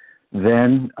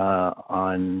 Then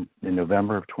in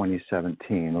November of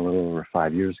 2017, a little over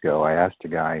 5 years ago, I asked a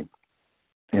guy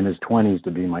in his 20s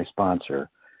to be my sponsor.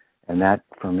 And that,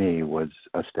 for me, was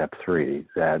a step 3,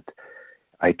 that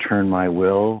I turned my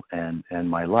will and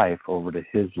my life over to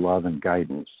his love and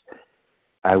guidance.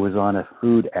 I was on a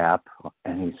food app,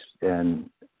 and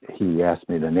he asked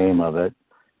me the name of it,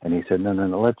 and he said, no,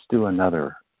 let's do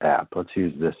another app. Let's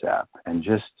use this app. And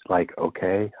just like,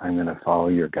 okay, I'm going to follow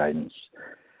your guidance.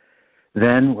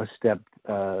 Then was step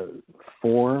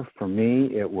 4 for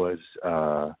me. It was,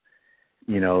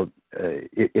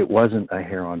 it wasn't a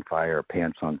hair on fire,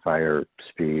 pants on fire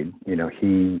speed.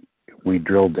 We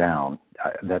drilled down.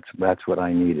 That's what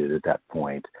I needed at that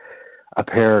point. A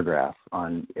paragraph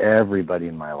on everybody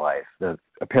in my life,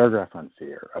 a paragraph on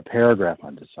fear, a paragraph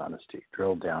on dishonesty,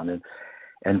 drilled down.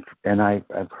 And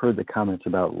I've heard the comments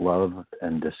about love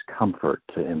and discomfort,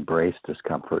 to embrace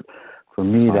discomfort. For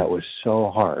me, that was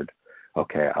so hard.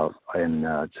 Okay,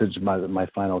 since my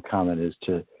final comment is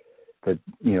that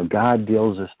God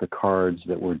deals us the cards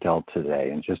that we're dealt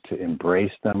today, and just to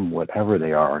embrace them, whatever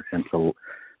they are, and to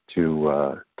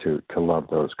love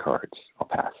those cards. I'll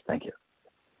pass. Thank you.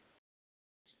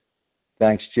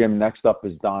 Thanks, Jim. Next up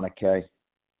is Donna K.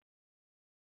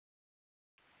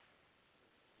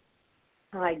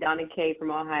 Hi, Donna K.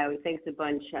 from Ohio. Thanks a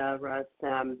bunch, Russ.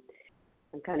 I'm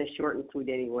kind of short and sweet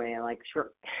anyway. I like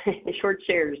short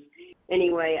shares.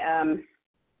 Anyway,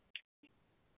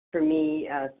 for me,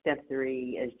 step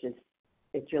 3 is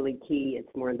it's really key.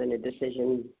 It's more than a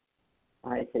decision.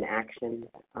 It's an action.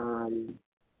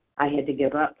 I had to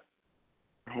give up.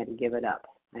 I had to give it up.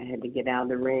 I had to get out of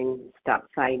the ring, stop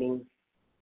fighting,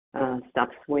 stop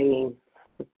swinging.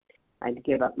 I had to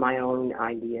give up my own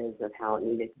ideas of how it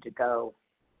needed to go,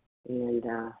 and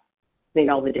made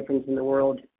all the difference in the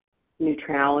world.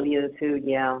 Neutrality of the food,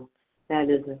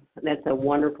 that's a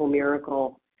wonderful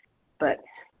miracle, but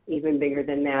even bigger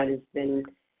than that has been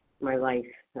my life.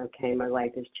 Okay, my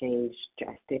life has changed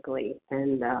drastically,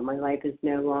 and my life is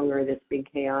no longer this big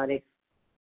chaotic,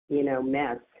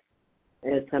 mess.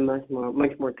 It's a much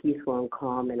more peaceful and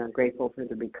calm, and I'm grateful for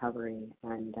the recovery.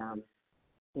 And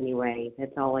anyway,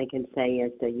 that's all I can say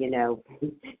is to,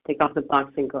 take off the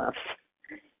boxing gloves,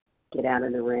 get out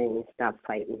of the ring, stop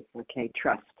fighting. Okay,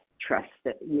 trust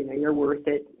that you're worth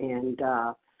it, and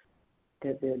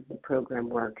that the program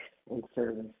works in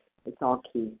service. It's all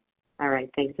key. All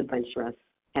right, thanks a bunch, Russ.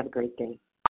 Have a great day.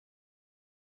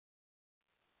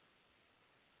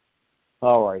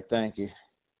 All right, thank you.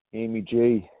 Amy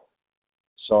G.,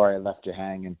 sorry I left you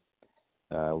hanging.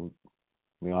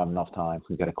 We don't have enough time.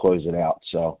 We've got to close it out.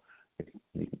 So,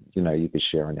 you could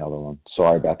share on the other one.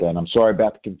 Sorry about that. And I'm sorry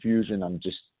about the confusion. I'm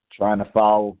just trying to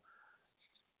follow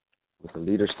what the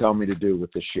leaders tell me to do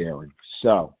with the sharing.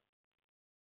 So,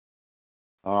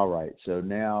 All right. So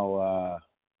now,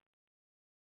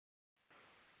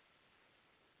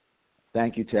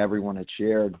 thank you to everyone that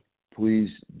shared.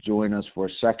 Please join us for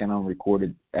a second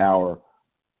unrecorded hour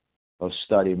of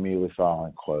study immediately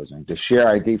following closing. The share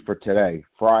ID for today,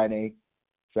 Friday,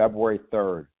 February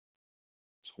 3rd,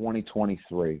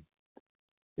 2023,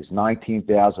 is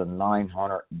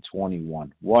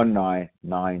 19,921,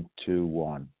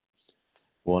 19921.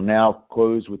 We'll now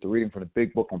close with the reading from the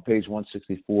Big Book on page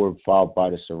 164, followed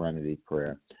by the Serenity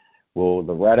Prayer. Will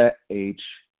Loretta H.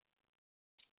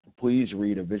 please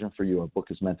read A Vision for You? Our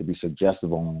book is meant to be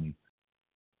suggestive only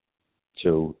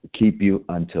to keep you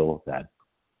until then.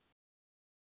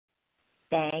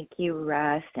 Thank you,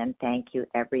 Russ, and thank you,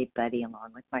 everybody,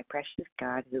 along with my precious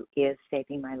God who is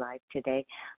saving my life today,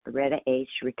 Loretta H.,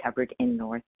 recovered in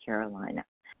North Carolina.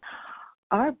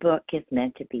 Our book is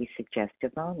meant to be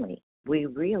suggestive only. We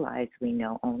realize we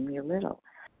know only a little.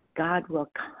 God will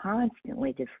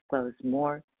constantly disclose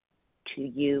more to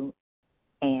you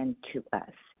and to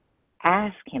us.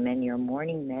 Ask Him in your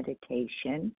morning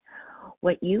meditation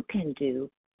what you can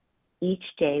do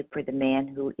each day for the man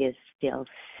who is still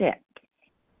sick.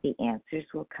 The answers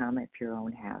will come if your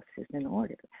own house is in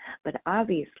order. But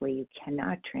obviously, you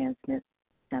cannot transmit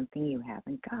something you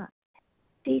haven't got.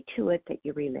 See to it that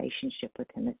your relationship with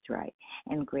Him is right,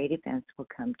 and great events will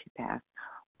come to pass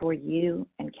for you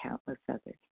and countless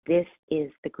others. This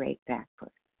is the great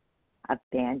backfoot.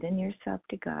 Abandon yourself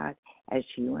to God as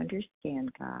you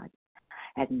understand God.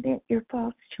 Admit your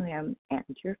faults to Him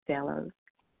and your fellows.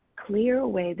 Clear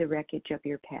away the wreckage of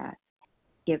your past.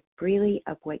 Give freely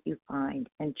of what you find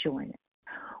and join us.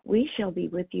 We shall be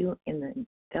with you in the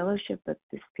fellowship of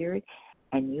the Spirit,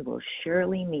 and you will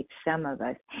surely meet some of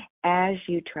us as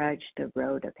you trudge the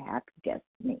road of happy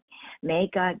destiny. May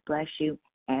God bless you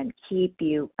and keep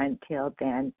you until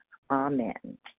then. Amen.